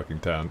in this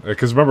fucking town.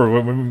 Because remember,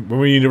 when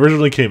we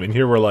originally came in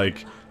here, we're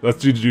like, let's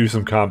do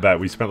some combat.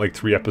 We spent like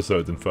 3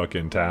 episodes in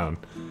fucking town.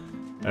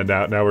 And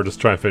now we're just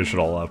trying to finish it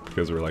all up,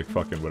 because we're like,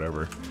 fucking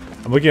whatever.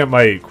 I'm looking at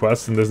my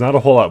quests, and there's not a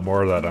whole lot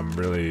more that I'm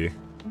really...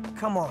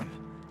 Come on.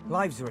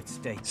 Lives are at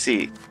stake.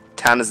 See,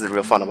 town is the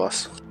real fun of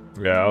us.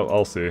 Yeah,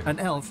 I'll see. An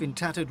elf in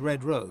tattered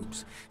red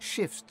robes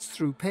shifts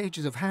through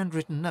pages of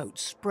handwritten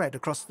notes spread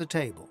across the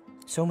table.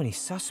 So many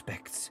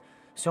suspects.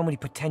 So many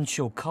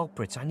potential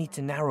culprits. I need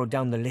to narrow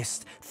down the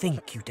list.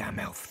 Think, you damn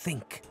elf,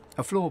 think.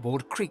 A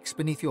floorboard creaks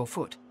beneath your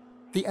foot.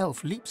 The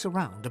elf leaps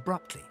around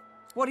abruptly.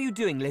 What are you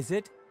doing,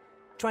 lizard?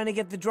 Trying to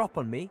get the drop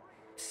on me?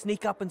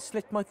 Sneak up and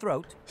slit my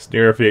throat?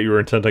 Sneer, if you were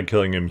intent on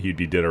killing him, he'd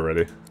be dead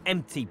already.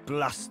 Empty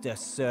bluster,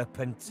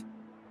 serpent.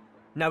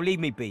 Now leave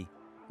me be.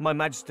 My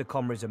Magister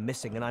comrades are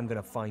missing and I'm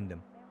gonna find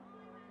them.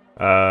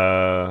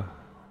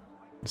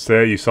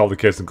 Say you solved the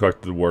case and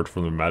collected the word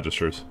from the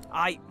Magisters.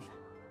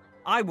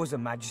 I was a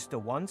Magister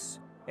once.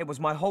 It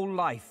was my whole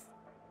life.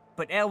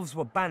 But elves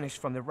were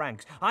banished from the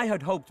ranks. I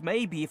had hoped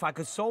maybe if I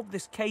could solve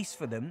this case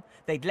for them,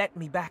 they'd let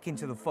me back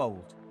into the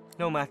fold.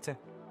 No matter.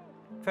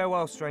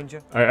 Farewell,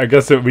 stranger. I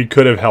guess that we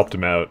could have helped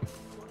him out.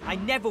 I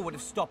never would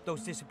have stopped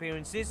those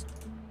disappearances.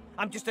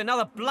 I'm just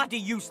another bloody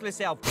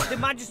useless elf. The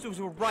Magisters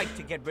were right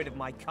to get rid of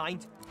my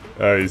kind.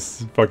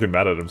 He's fucking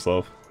mad at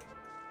himself.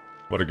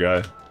 What a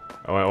guy.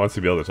 I want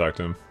to be able to talk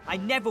to him. I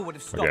never would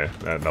have stopped.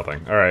 Okay,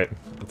 nothing. Alright,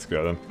 let's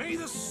go then.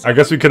 I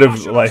guess we could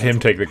have let him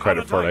take the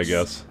credit for it, I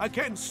guess.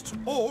 Against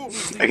all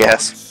I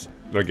guess.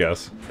 I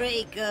guess.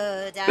 Pretty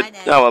good, I know.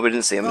 Oh, well, we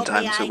didn't see him in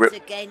time, so we're...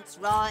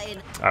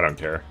 I don't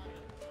care.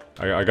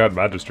 I got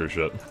Magister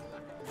shit.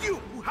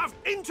 You have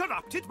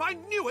interrupted my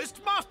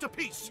newest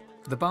masterpiece!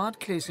 The bard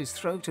clears his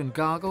throat and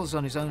gargles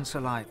on his own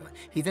saliva.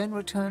 He then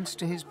returns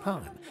to his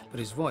poem, but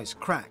his voice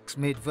cracks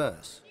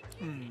mid-verse.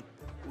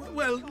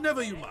 Well,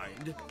 never you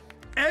mind.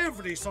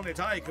 Every sonnet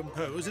I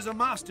compose is a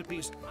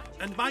masterpiece,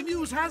 and my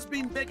muse has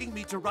been begging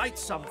me to write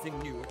something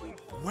new.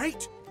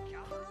 Wait!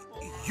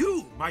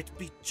 You might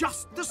be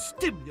just the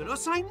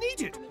stimulus I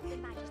needed.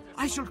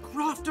 I shall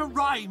craft a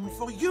rhyme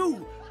for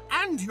you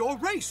and your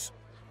race.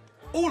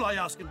 All I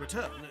ask in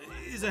return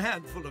is a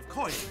handful of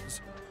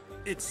coins.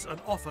 It's an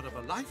offer of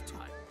a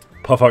lifetime.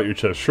 Puff out your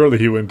chest. Surely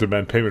he wouldn't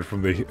demand payment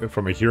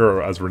from a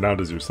hero as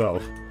renowned as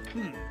yourself.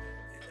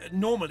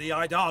 Normally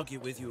I'd argue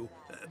with you,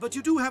 but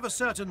you do have a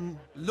certain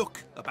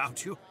look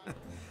about you.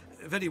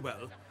 Very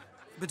well.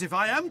 But if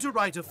I am to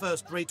write a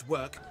first-rate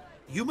work,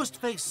 you must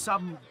face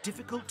some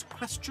difficult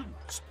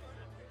questions.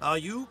 Are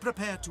you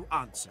prepared to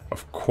answer?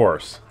 Of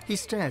course. He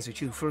stares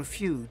at you for a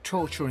few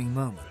torturing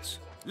moments.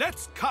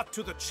 Let's cut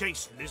to the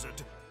chase,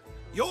 lizard.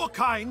 Your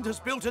kind has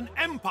built an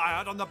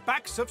empire on the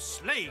backs of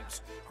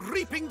slaves,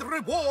 reaping the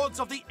rewards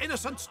of the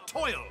innocent's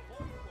toil.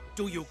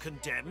 Do you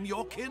condemn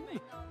your kin?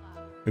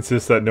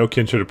 Insists that no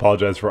kin should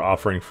apologize for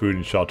offering food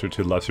and shelter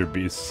to lesser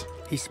beasts.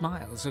 He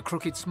smiles a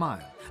crooked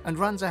smile and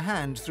runs a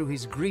hand through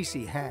his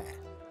greasy hair.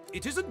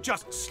 It isn't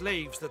just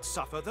slaves that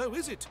suffer, though,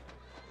 is it?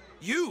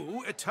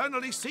 You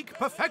eternally seek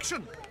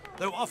perfection,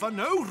 though offer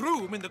no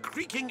room in the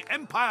creaking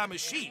empire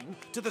machine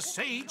to the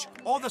sage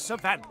or the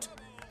savant.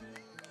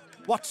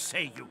 What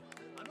say you?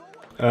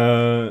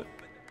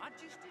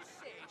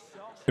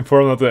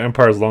 Inform that the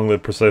empire is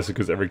long-lived precisely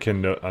because every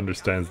kin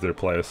understands their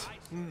place.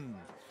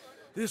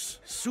 This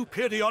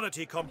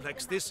superiority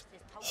complex, this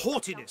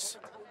haughtiness,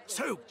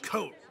 so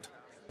cold.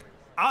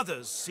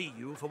 Others see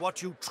you for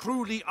what you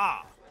truly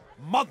are.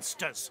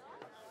 Monsters.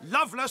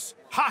 Loveless,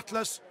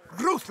 heartless,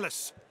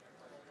 ruthless.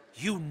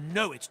 You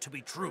know it to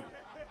be true.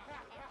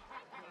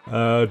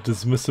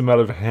 Dismiss him out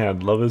of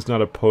hand. Love is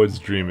not a poet's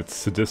dream. It's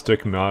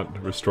sadistic,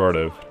 not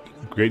restorative.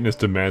 Greatness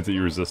demands that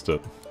you resist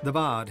it. The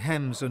bard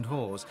hems and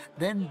haws,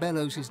 then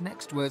bellows his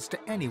next words to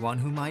anyone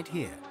who might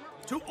hear.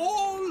 To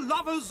all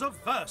lovers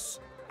of verse,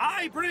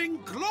 I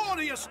bring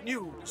glorious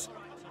news.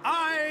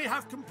 I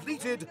have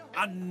completed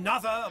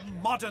another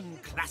modern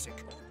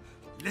classic.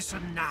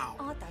 Listen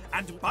now,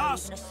 and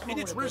bask in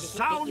its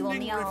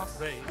resounding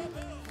refrain.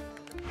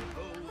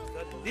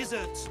 Oh, the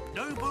lizard's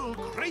noble,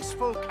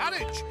 graceful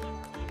carriage.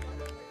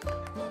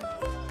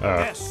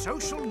 Their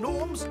social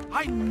norms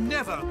I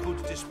never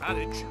could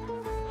disparage.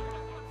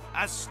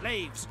 As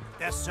slaves,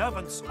 their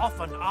servants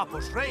often are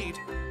portrayed,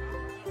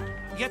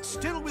 yet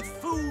still with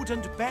food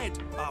and bed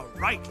are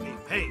rightly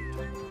paid.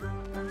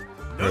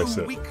 No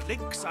weak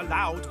links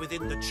allowed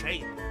within the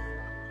chain.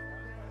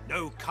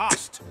 No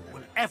caste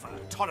will ever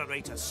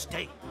tolerate a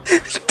stain.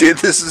 Dude,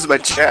 this is my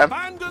jam.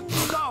 Abandon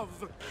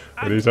love.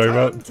 What are you talking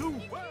about?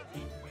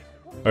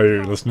 Are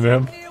you listening to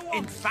him?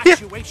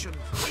 Infatuation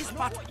is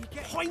but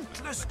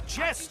pointless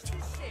jest.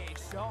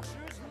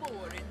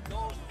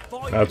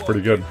 That's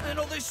pretty good.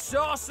 Another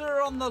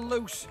sorcerer on the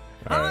loose.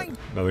 Alright,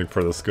 nothing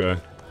for this guy.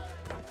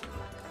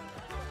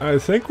 I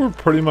think we're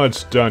pretty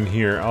much done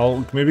here.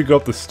 I'll maybe go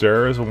up the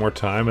stairs one more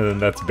time, and then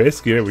that's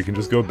basically it. We can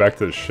just go back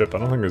to the ship. I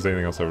don't think there's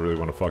anything else I really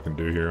want to fucking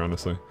do here,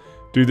 honestly.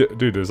 Dude,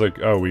 there's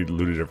like... Oh, we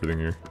looted everything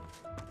here.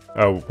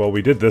 Oh, well,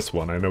 we did this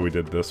one. I know we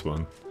did this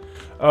one.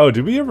 Oh,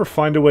 did we ever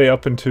find a way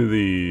up into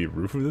the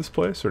roof of this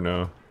place, or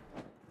no?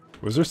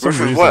 Was there some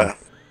reason... What?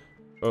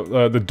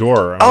 The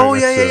door. Oh,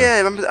 yeah.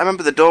 I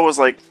remember the door was,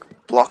 like,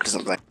 blocked or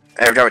something.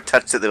 Every time I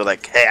touched it, they were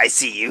like, hey, I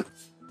see you.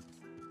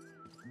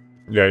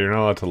 Yeah, you're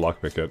not allowed to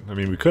lockpick it. I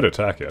mean, we could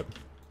attack it.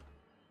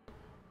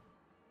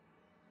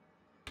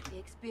 The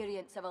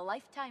experience of a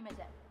lifetime, is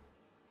it?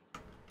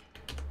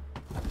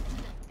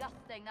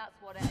 Disgusting,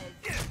 that's what it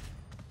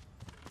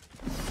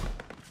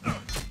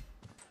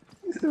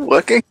is. Is it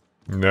working?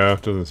 No,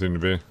 it doesn't seem to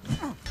be.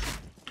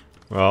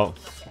 Well,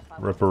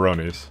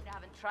 ripperonis. I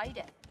haven't tried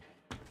it.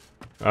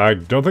 I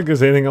don't think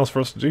there's anything else for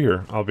us to do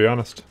here, I'll be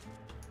honest.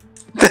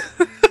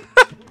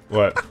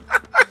 What?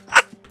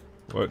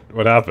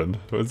 What happened?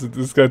 What's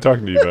this guy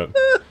talking to you about?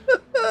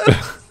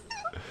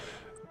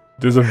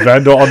 There's a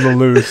vandal on the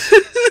loose.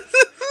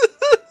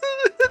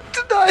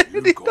 Deny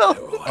any help.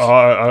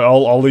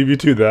 I'll leave you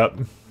to that.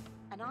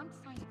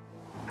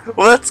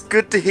 Well, that's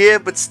good to hear,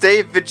 but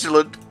stay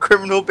vigilant.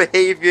 Criminal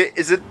behavior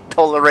isn't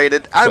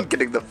tolerated. I'm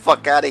getting the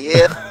fuck out of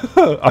here.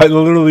 I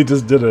literally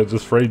just did it.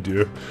 Just framed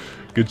you.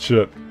 Good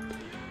shit.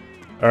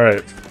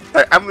 Alright.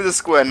 I'm in the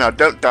square now.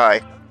 Don't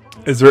die.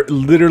 Is there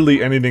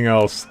literally anything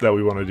else that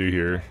we want to do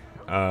here?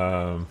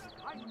 I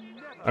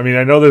mean,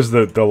 I know there's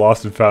the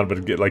lost and found,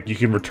 but like you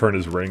can return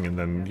his ring and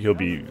then he'll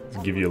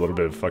give you a little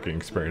bit of fucking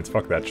experience.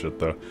 Fuck that shit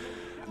though.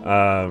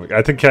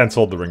 I think Ken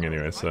sold the ring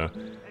anyway, so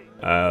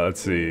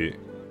let's see.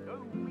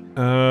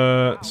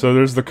 So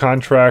there's the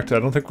contract. I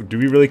don't think, do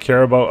we really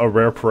care about a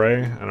rare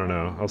prey? I don't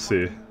know. I'll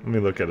see. Let me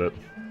look at it.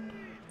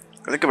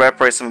 I think a rare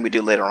prey is something we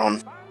do later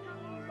on.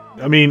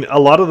 I mean, a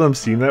lot of them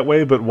seem that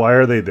way, but why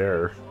are they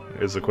there?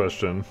 Is the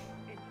question.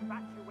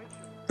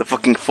 The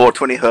fucking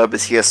 420 herb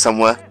is here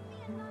somewhere.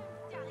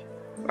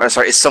 Oh,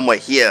 sorry, it's somewhere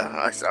here.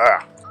 As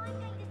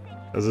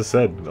I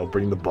said, I'll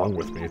bring the bong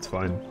with me. It's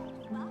fine.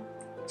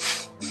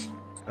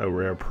 A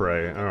rare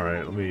prey. All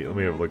right, let me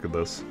have a look at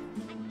this.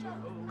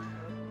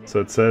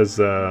 So it says,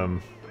 I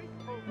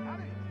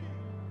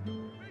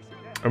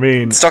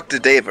mean, it's Dr.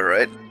 Dava,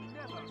 right?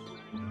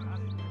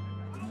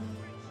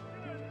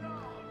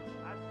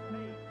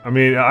 I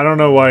mean, I don't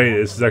know why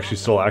this is actually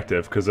still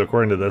active, because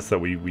according to this, that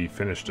we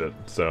finished it.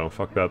 So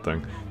fuck that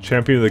thing.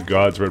 Champion of the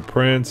Gods, Red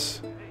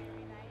Prince.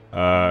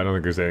 I don't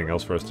think there's anything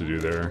else for us to do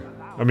there.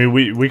 I mean,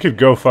 we could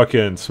go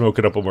fucking smoke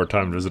it up one more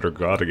time and visit our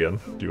god again.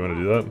 Do you want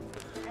to do that?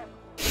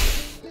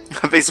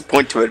 There's a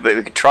point to it, but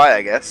we could try,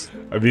 I guess.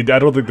 I mean, I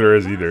don't think there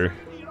is either.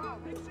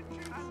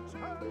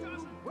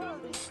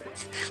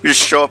 We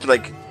just show up and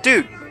like,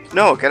 dude,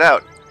 no, get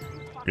out.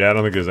 Yeah, I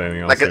don't think there's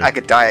anything else. I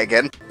could die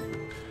again.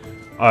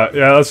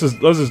 Yeah, let's just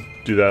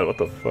do that. What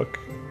the fuck?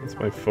 What's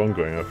my phone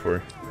going up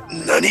for?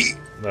 Nani?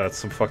 That's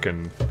some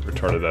fucking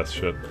retarded ass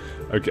shit.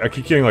 I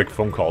keep getting like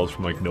phone calls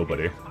from like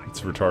nobody.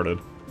 It's retarded.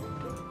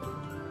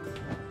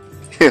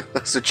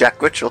 So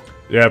Jack Mitchell.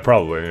 Yeah,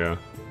 probably. Yeah.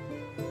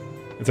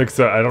 It's like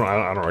I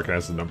don't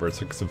recognize the number.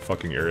 It's like some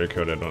fucking area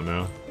code I don't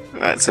know. All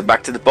right, so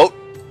back to the boat.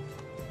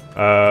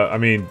 I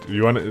mean,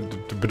 you want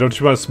to, but don't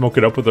you want to smoke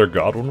it up with our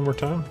god one more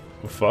time?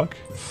 The fuck?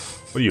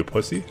 What are you, a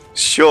pussy?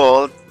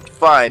 Sure,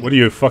 fine. What are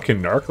you,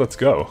 fucking narc? Let's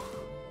go.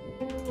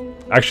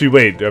 Actually,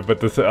 wait, but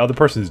the other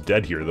person's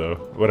dead here, though.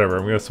 Whatever,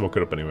 I'm gonna smoke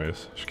it up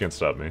anyways. She can't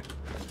stop me.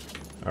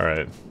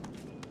 Alright.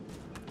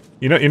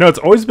 You know, it's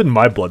always been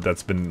my blood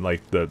that's been,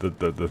 like,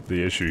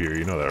 the issue here.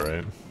 You know that,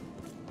 right?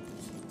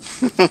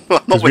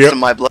 I'm not wasting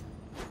my blood.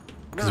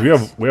 Because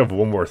we have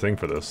one more thing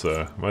for this,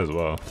 so might as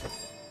well.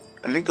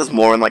 I think there's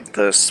more in, like,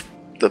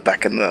 the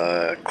back in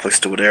the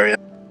Cloisterwood area.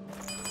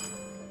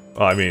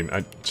 Well, I mean,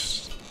 I'm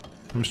just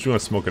gonna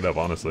smoke it up,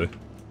 honestly.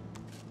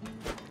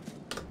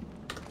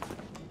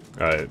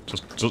 Alright,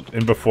 just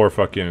in before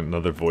fucking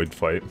another void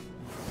fight.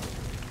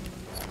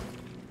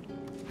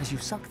 As you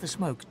suck the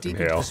smoke deep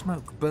Inhale. into the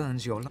smoke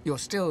burns your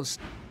still.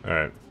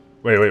 Alright.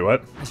 Wait,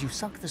 what? As you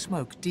suck the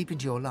smoke deep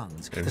into your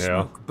lungs, the Inhale.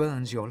 smoke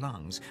burns your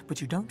lungs,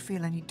 but you don't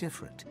feel any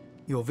different.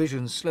 Your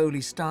vision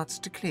slowly starts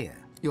to clear.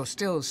 You're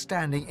still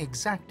standing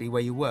exactly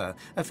where you were,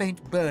 a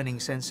faint burning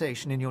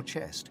sensation in your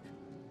chest.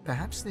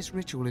 Perhaps this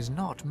ritual is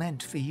not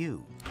meant for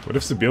you. What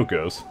if Sabille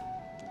goes?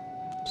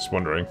 Just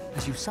wondering.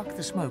 As you suck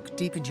the smoke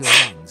deep into your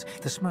lungs,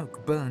 the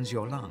smoke burns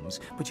your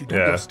lungs, but you don't.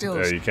 Yeah, You're still.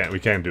 we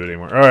can't do it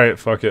anymore. All right,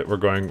 fuck it. We're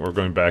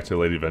going back to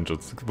Lady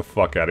Vengeance. Get the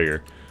fuck out of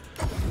here.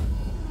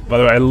 By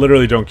the way, I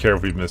literally don't care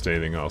if we've missed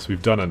anything else.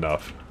 We've done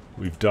enough.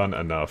 We've done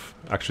enough.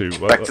 Actually,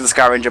 Back to the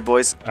Sky Ranger,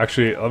 boys.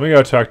 Actually, let me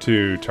go talk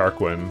to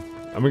Tarquin.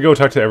 I'm gonna go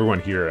talk to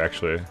everyone here,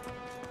 actually.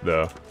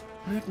 Though.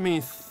 Let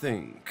me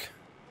think.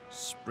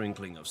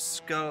 Sprinkling of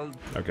skull.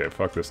 Okay,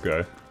 fuck this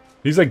guy.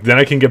 He's like, then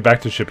I can get back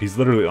to ship. He's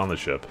literally on the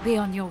ship. Be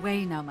on your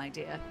way now, my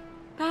dear.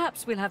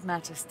 Perhaps we'll have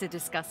matters to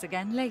discuss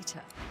again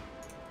later.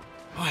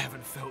 I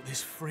haven't felt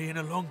this free in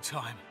a long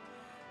time.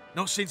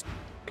 Not since.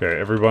 Okay,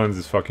 everyone's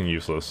is fucking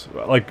useless.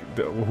 Like,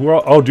 who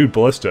are? Oh, dude,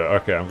 Ballista.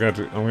 Okay, I'm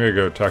gonna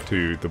go talk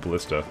to the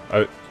Ballista.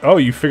 Oh,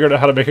 you figured out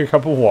how to make a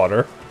cup of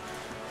water.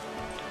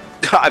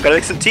 I gotta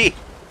make some tea.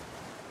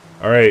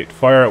 All right,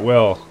 fire at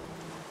will.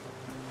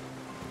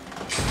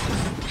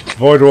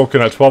 Void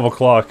woken at 12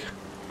 o'clock.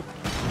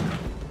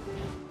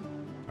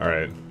 All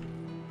right.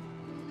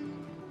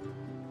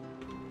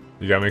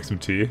 You gotta make some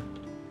tea.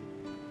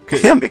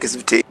 Yeah, I'm making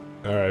some tea.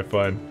 All right,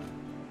 fine.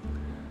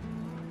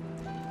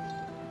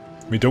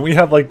 I mean, don't we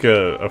have like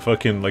a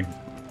fucking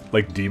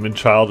like demon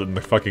child in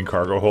the fucking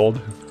cargo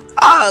hold?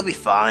 I'll be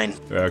fine.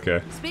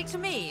 Okay. Speak to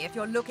me if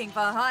you're looking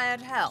for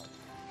hired help.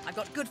 I've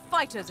got good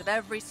fighters of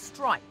every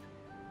stripe.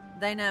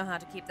 They know how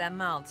to keep their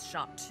mouths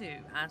shut too,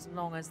 as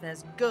long as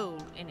there's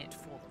gold in it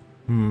for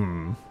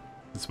them.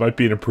 This might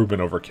be an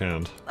improvement over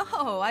canned.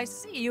 Oh, I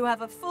see you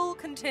have a full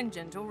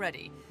contingent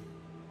already.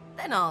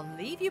 Then I'll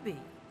leave you be.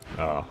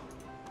 Oh.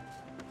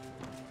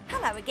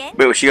 Hello again.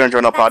 Wait, was she gonna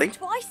join our party? That's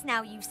twice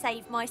now you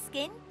saved my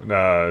skin.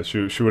 Nah,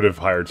 she would have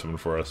hired someone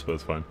for us, but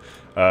it's fine.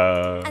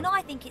 And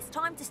I think it's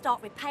time to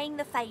start repaying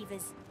the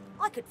favours.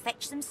 I could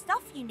fetch some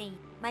stuff you need,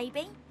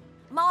 maybe.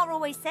 Ma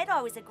always said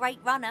I was a great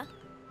runner.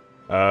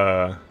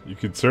 You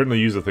could certainly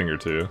use a thing or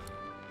two.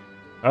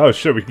 Oh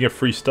shit, we can get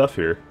free stuff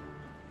here.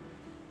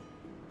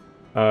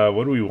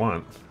 What do we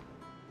want?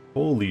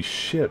 Holy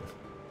shit.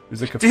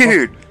 There's like a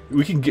dude.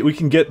 We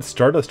can get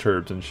Stardust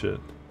herbs and shit.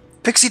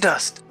 Pixie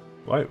dust.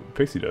 Why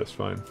pixie dust?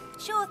 Fine.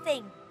 Sure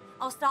thing.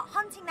 I'll start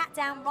hunting that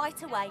down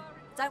right away.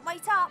 Don't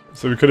wait up.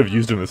 So we could have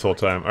used him this whole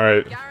time. All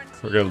right,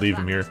 we're gonna leave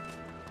him here.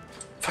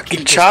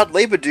 Fucking child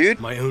labor, dude.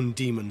 My own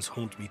demons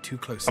haunt me too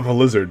closely. I'm a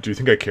lizard. Do you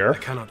think I care? I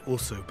cannot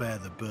also bear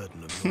the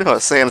burden of. No,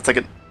 say in a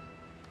second.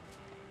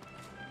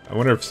 I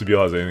wonder if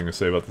Sabille has anything to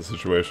say about the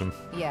situation.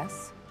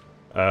 Yes.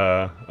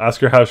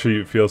 Ask her how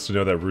she feels to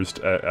know that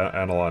Roost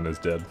Analon is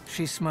dead.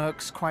 She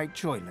smirks quite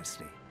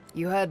joylessly.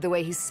 You heard the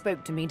way he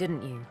spoke to me,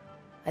 didn't you?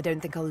 I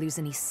don't think I'll lose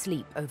any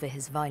sleep over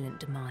his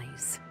violent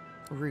demise.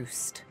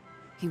 Roost.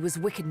 He was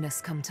wickedness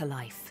come to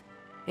life.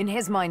 In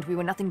his mind, we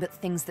were nothing but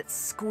things that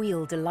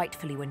squeal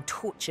delightfully when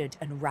tortured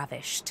and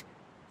ravished.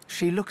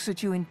 She looks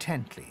at you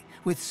intently,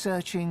 with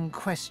searching,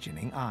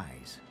 questioning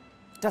eyes.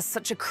 Does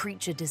such a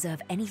creature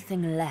deserve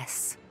anything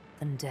less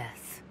than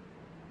death?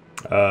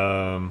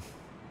 No,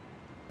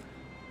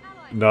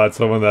 it's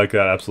someone like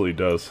that absolutely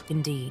does.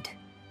 Indeed.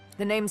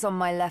 The name's on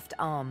my left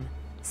arm.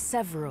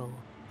 Several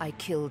I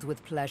killed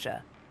with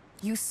pleasure.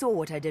 You saw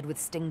what I did with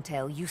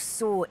Stingtail. You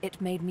saw it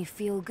made me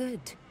feel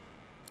good.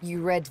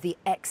 You read the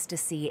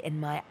ecstasy in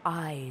my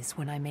eyes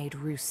when I made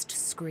Roost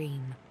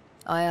scream.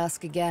 I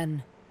ask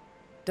again,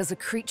 does a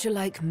creature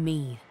like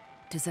me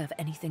deserve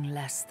anything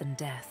less than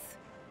death?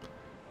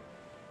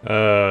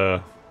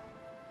 So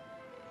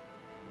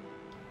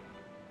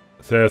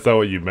that's not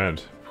what you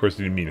meant. Of course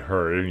you didn't mean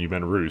her, you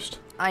meant Roost.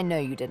 I know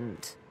you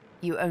didn't.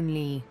 You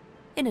only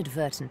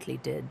inadvertently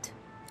did.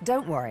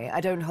 Don't worry,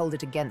 I don't hold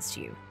it against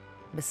you.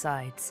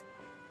 Besides,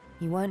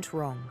 you weren't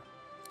wrong.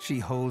 She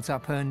holds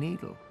up her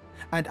needle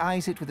and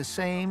eyes it with the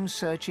same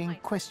searching,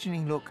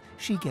 questioning look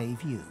she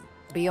gave you.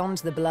 Beyond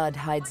the blood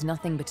hides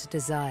nothing but a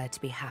desire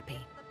to be happy.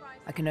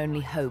 I can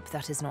only hope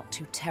that is not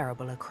too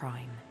terrible a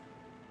crime.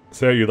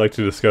 Sarah, you'd like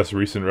to discuss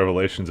recent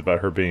revelations about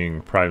her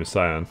being Prime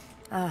Scion.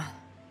 Ah,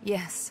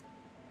 yes.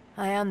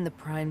 I am the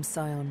Prime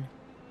Scion.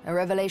 A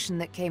revelation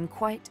that came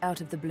quite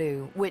out of the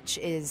blue, which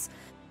is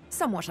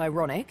somewhat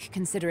ironic,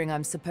 considering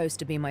I'm supposed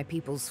to be my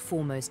people's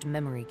foremost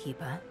memory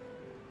keeper.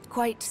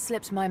 Quite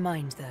slipped my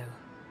mind, though.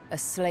 A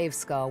slave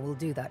scar will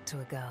do that to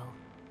a girl.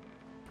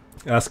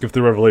 Ask if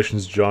the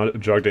revelations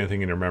jogged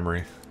anything in your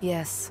memory.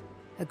 Yes,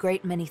 a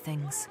great many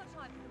things.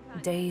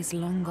 Days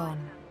long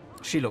gone.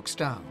 She looks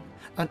down,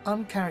 an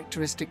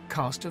uncharacteristic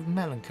cast of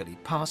melancholy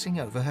passing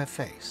over her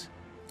face.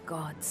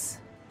 Gods,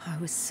 I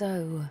was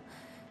so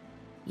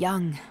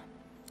young.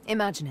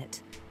 Imagine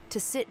it. To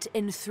sit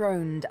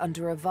enthroned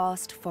under a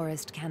vast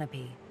forest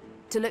canopy.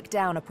 To look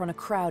down upon a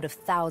crowd of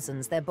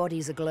thousands, their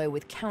bodies aglow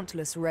with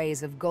countless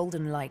rays of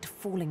golden light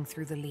falling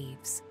through the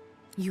leaves.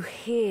 You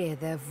hear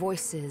their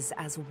voices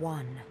as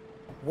one.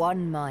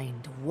 One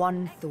mind,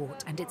 one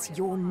thought, and it's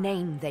your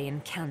name they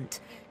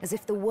incant, as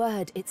if the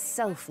word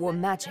itself were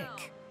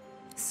magic.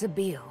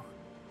 Sabeel.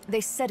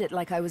 They said it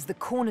like I was the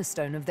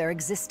cornerstone of their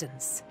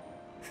existence.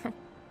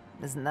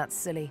 Isn't that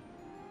silly?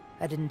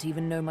 I didn't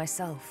even know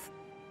myself.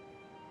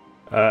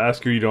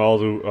 Ask her, you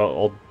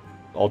know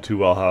all too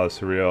well how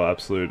surreal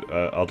absolute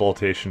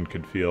adultation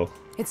could feel.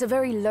 It's a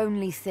very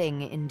lonely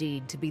thing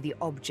indeed to be the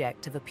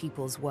object of a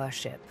people's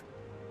worship.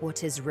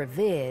 What is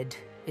revered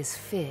is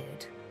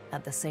feared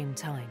at the same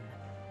time.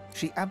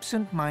 She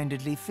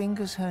absent-mindedly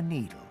fingers her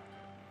needle,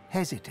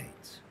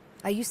 hesitates.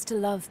 I used to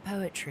love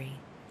poetry.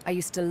 I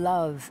used to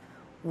love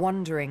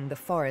wandering the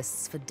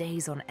forests for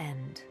days on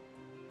end.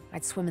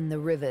 I'd swim in the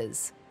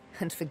rivers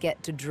and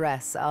forget to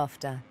dress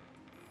after.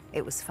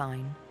 It was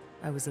fine.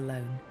 I was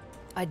alone.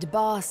 I'd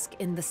bask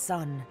in the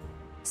sun,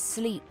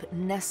 sleep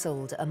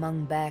nestled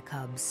among bear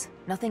cubs.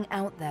 Nothing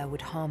out there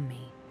would harm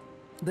me.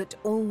 But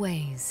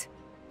always,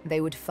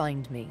 they would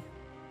find me,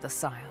 the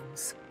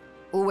scions.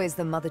 Always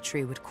the mother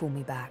tree would call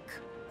me back,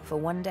 for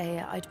one day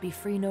I'd be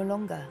free no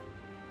longer.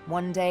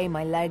 One day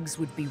my legs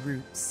would be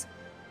roots.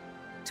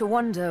 To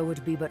wander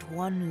would be but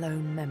one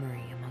lone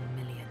memory among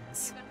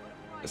millions.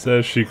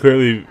 Says she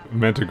clearly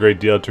meant a great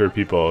deal to her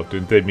people.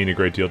 Didn't they mean a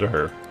great deal to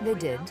her? They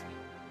did,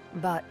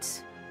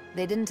 but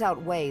they didn't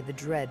outweigh the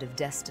dread of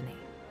destiny.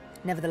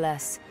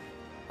 Nevertheless,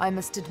 I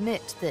must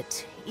admit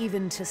that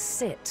even to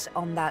sit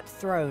on that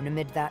throne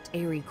amid that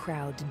eerie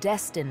crowd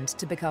destined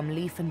to become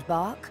leaf and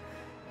bark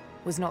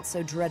was not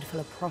so dreadful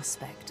a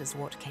prospect as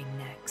what came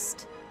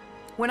next.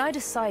 When I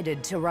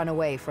decided to run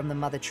away from the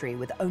Mother Tree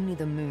with only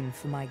the moon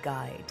for my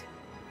guide,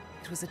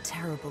 it was a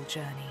terrible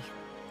journey.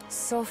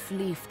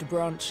 Soft-leafed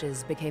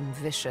branches became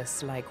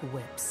vicious like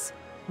whips.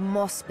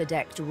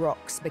 Moss-bedecked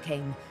rocks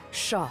became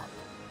sharp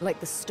like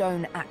the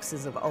stone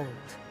axes of old.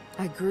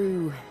 I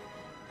grew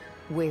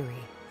weary.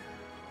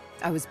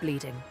 I was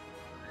bleeding,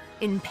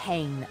 in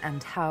pain,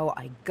 and how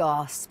I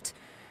gasped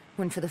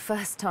when for the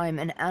first time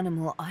an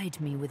animal eyed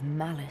me with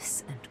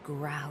malice and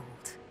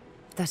growled.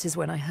 That is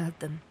when I heard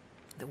them,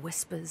 the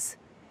whispers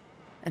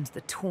and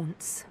the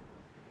taunts,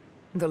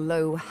 the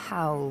low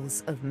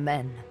howls of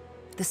men,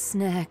 the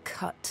snare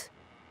cut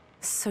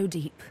so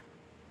deep,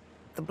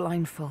 the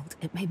blindfold,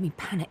 it made me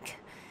panic.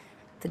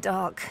 The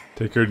dark.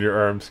 Take her in your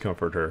arms,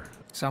 comfort her.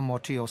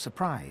 Somewhat to your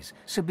surprise,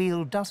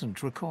 Sabeel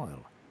doesn't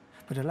recoil,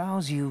 but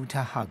allows you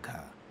to hug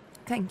her.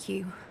 Thank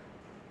you.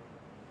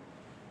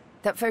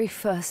 That very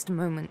first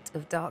moment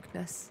of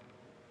darkness.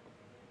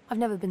 I've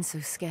never been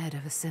so scared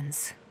ever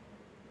since.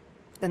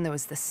 Then there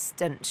was the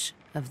stench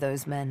of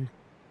those men.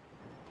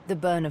 The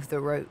burn of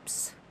the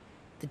ropes.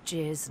 The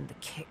jeers and the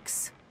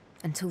kicks.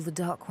 Until the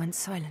dark went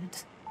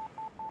silent.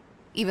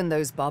 Even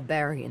those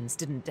barbarians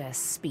didn't dare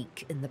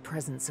speak in the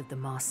presence of the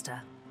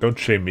Master. Don't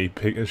shame me,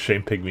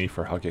 shame Pygmy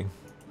for hugging.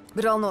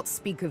 But I'll not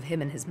speak of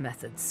him and his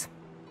methods.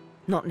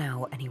 Not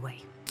now, anyway.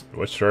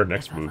 What should our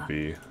next move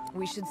be?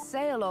 We should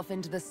sail off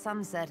into the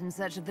sunset in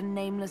search of the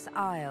Nameless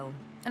Isle.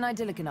 An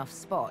idyllic enough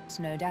spot,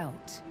 no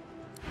doubt.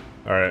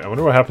 Alright, I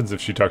wonder what happens if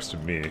she talks to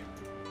me.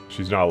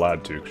 She's not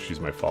allowed to, 'cause she's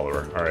my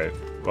follower. Alright,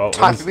 well...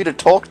 Time for me to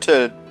talk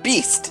to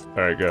Beast!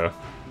 Alright, go.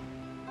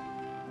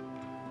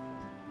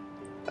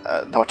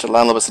 Not to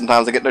landlord, but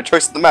sometimes I get no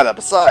choice in the matter.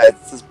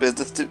 Besides, there's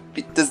business to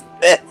be...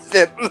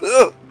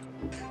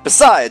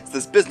 Besides,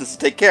 there's business to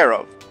take care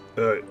of.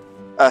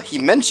 He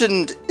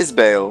mentioned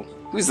Isbale.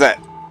 Who's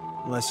that?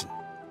 Listen,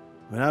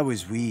 when I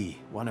was wee,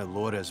 one of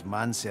Laura's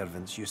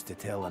manservants used to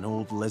tell an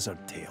old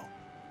lizard tale.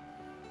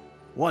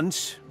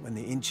 Once, when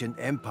the ancient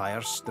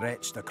empire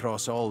stretched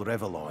across all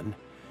Revellon,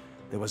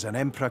 there was an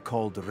emperor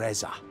called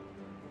Reza.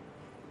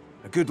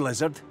 A good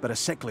lizard, but a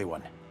sickly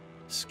one.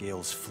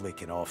 Scales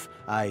flaking off,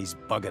 eyes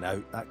bugging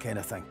out, that kind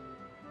of thing.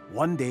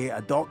 One day,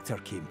 a doctor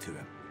came to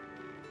him.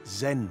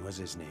 Zin was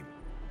his name.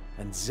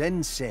 And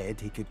Zin said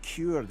he could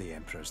cure the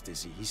Emperor's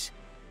disease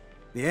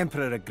The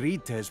Emperor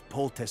agreed to his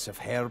poultice of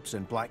herbs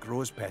and black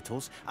rose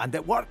petals, and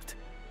it worked.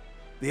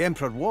 The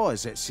Emperor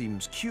was, it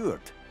seems,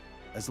 cured,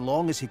 as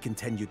long as he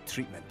continued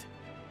treatment.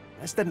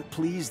 This didn't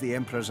please the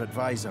Emperor's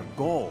advisor,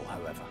 Gaul,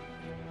 however.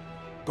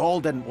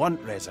 Gaul didn't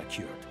want Reza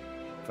cured,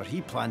 for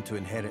he planned to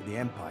inherit the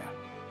Empire.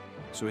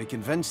 So he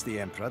convinced the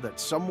Emperor that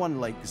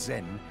someone like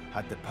Zin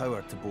had the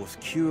power to both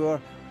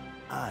cure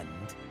and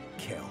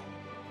kill.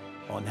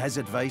 On his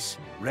advice,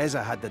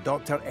 Reza had the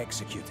doctor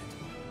executed.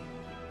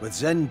 With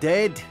Zin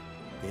dead,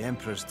 the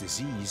Emperor's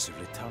disease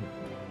returned.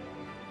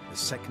 The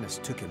sickness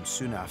took him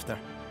soon after.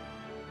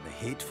 The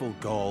hateful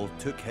Gaul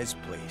took his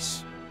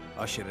place,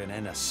 ushering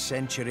in a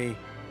century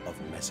of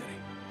misery.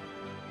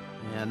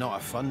 Yeah, not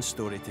a fun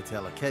story to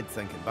tell a kid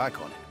thinking back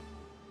on it.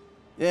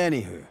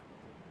 Anywho,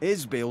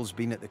 Isbael's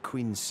been at the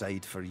Queen's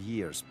side for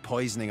years,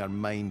 poisoning her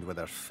mind with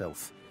her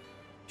filth.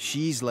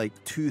 She's like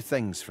two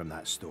things from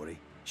that story.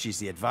 She's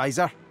the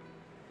advisor,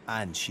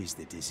 and she's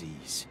the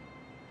disease.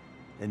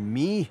 And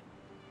me,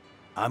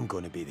 I'm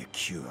going to be the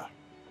cure.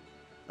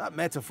 That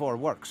metaphor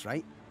works,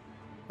 right?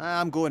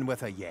 I'm going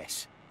with a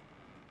yes.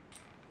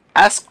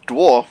 Ask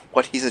Dwarf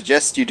what he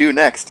suggests you do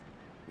next.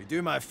 We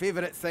do my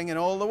favourite thing in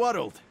all the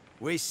world.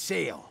 We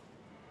sail.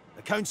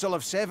 The Council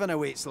of Seven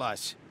awaits,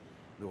 lass.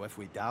 Though if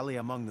we dally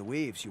among the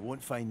waves, you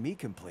won't find me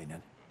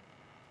complaining.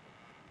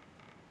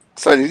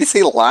 Sorry, did he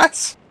say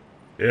lass?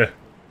 Yeah.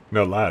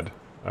 No, lad.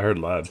 I heard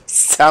lad.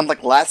 Sound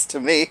like lass to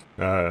me.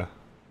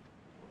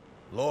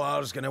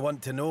 Loar's gonna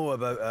want to know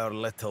about our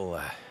little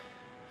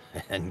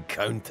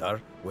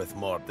encounter with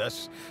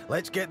Mordus.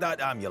 Let's get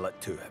that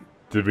amulet to him.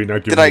 Did we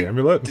not give him the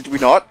amulet? Did we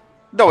not?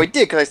 No, I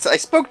did, because I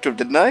spoke to him,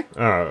 didn't I?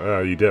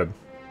 Oh, you did.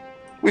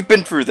 We've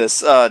been through this.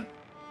 Tell him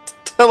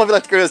if you'd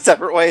like to go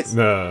separate ways.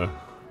 No.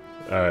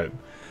 Alright.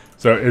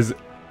 So is,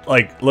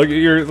 like, look at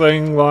your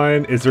thing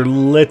line. Is there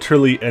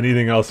literally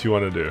anything else you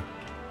want to do?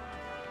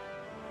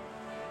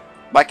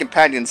 My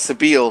companion,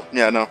 Sabeel.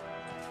 Yeah, no.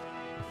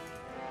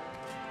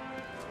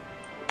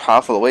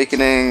 Powerful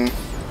Awakening.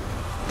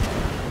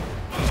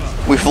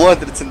 We've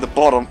learned that it's in the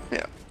bottom.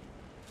 Yeah.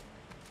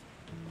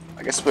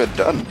 I guess we're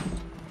done.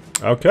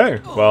 Okay,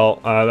 well,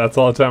 that's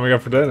all the time we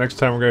got for today. Next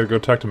time we're going to go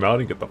talk to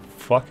Maldy and get the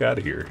fuck out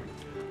of here.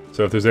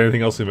 So if there's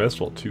anything else we missed,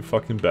 well, too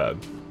fucking bad.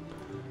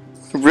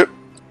 Rip.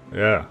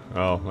 Yeah,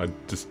 well,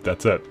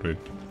 that's it. I mean,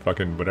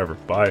 fucking whatever.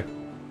 Bye.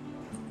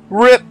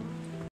 Rip.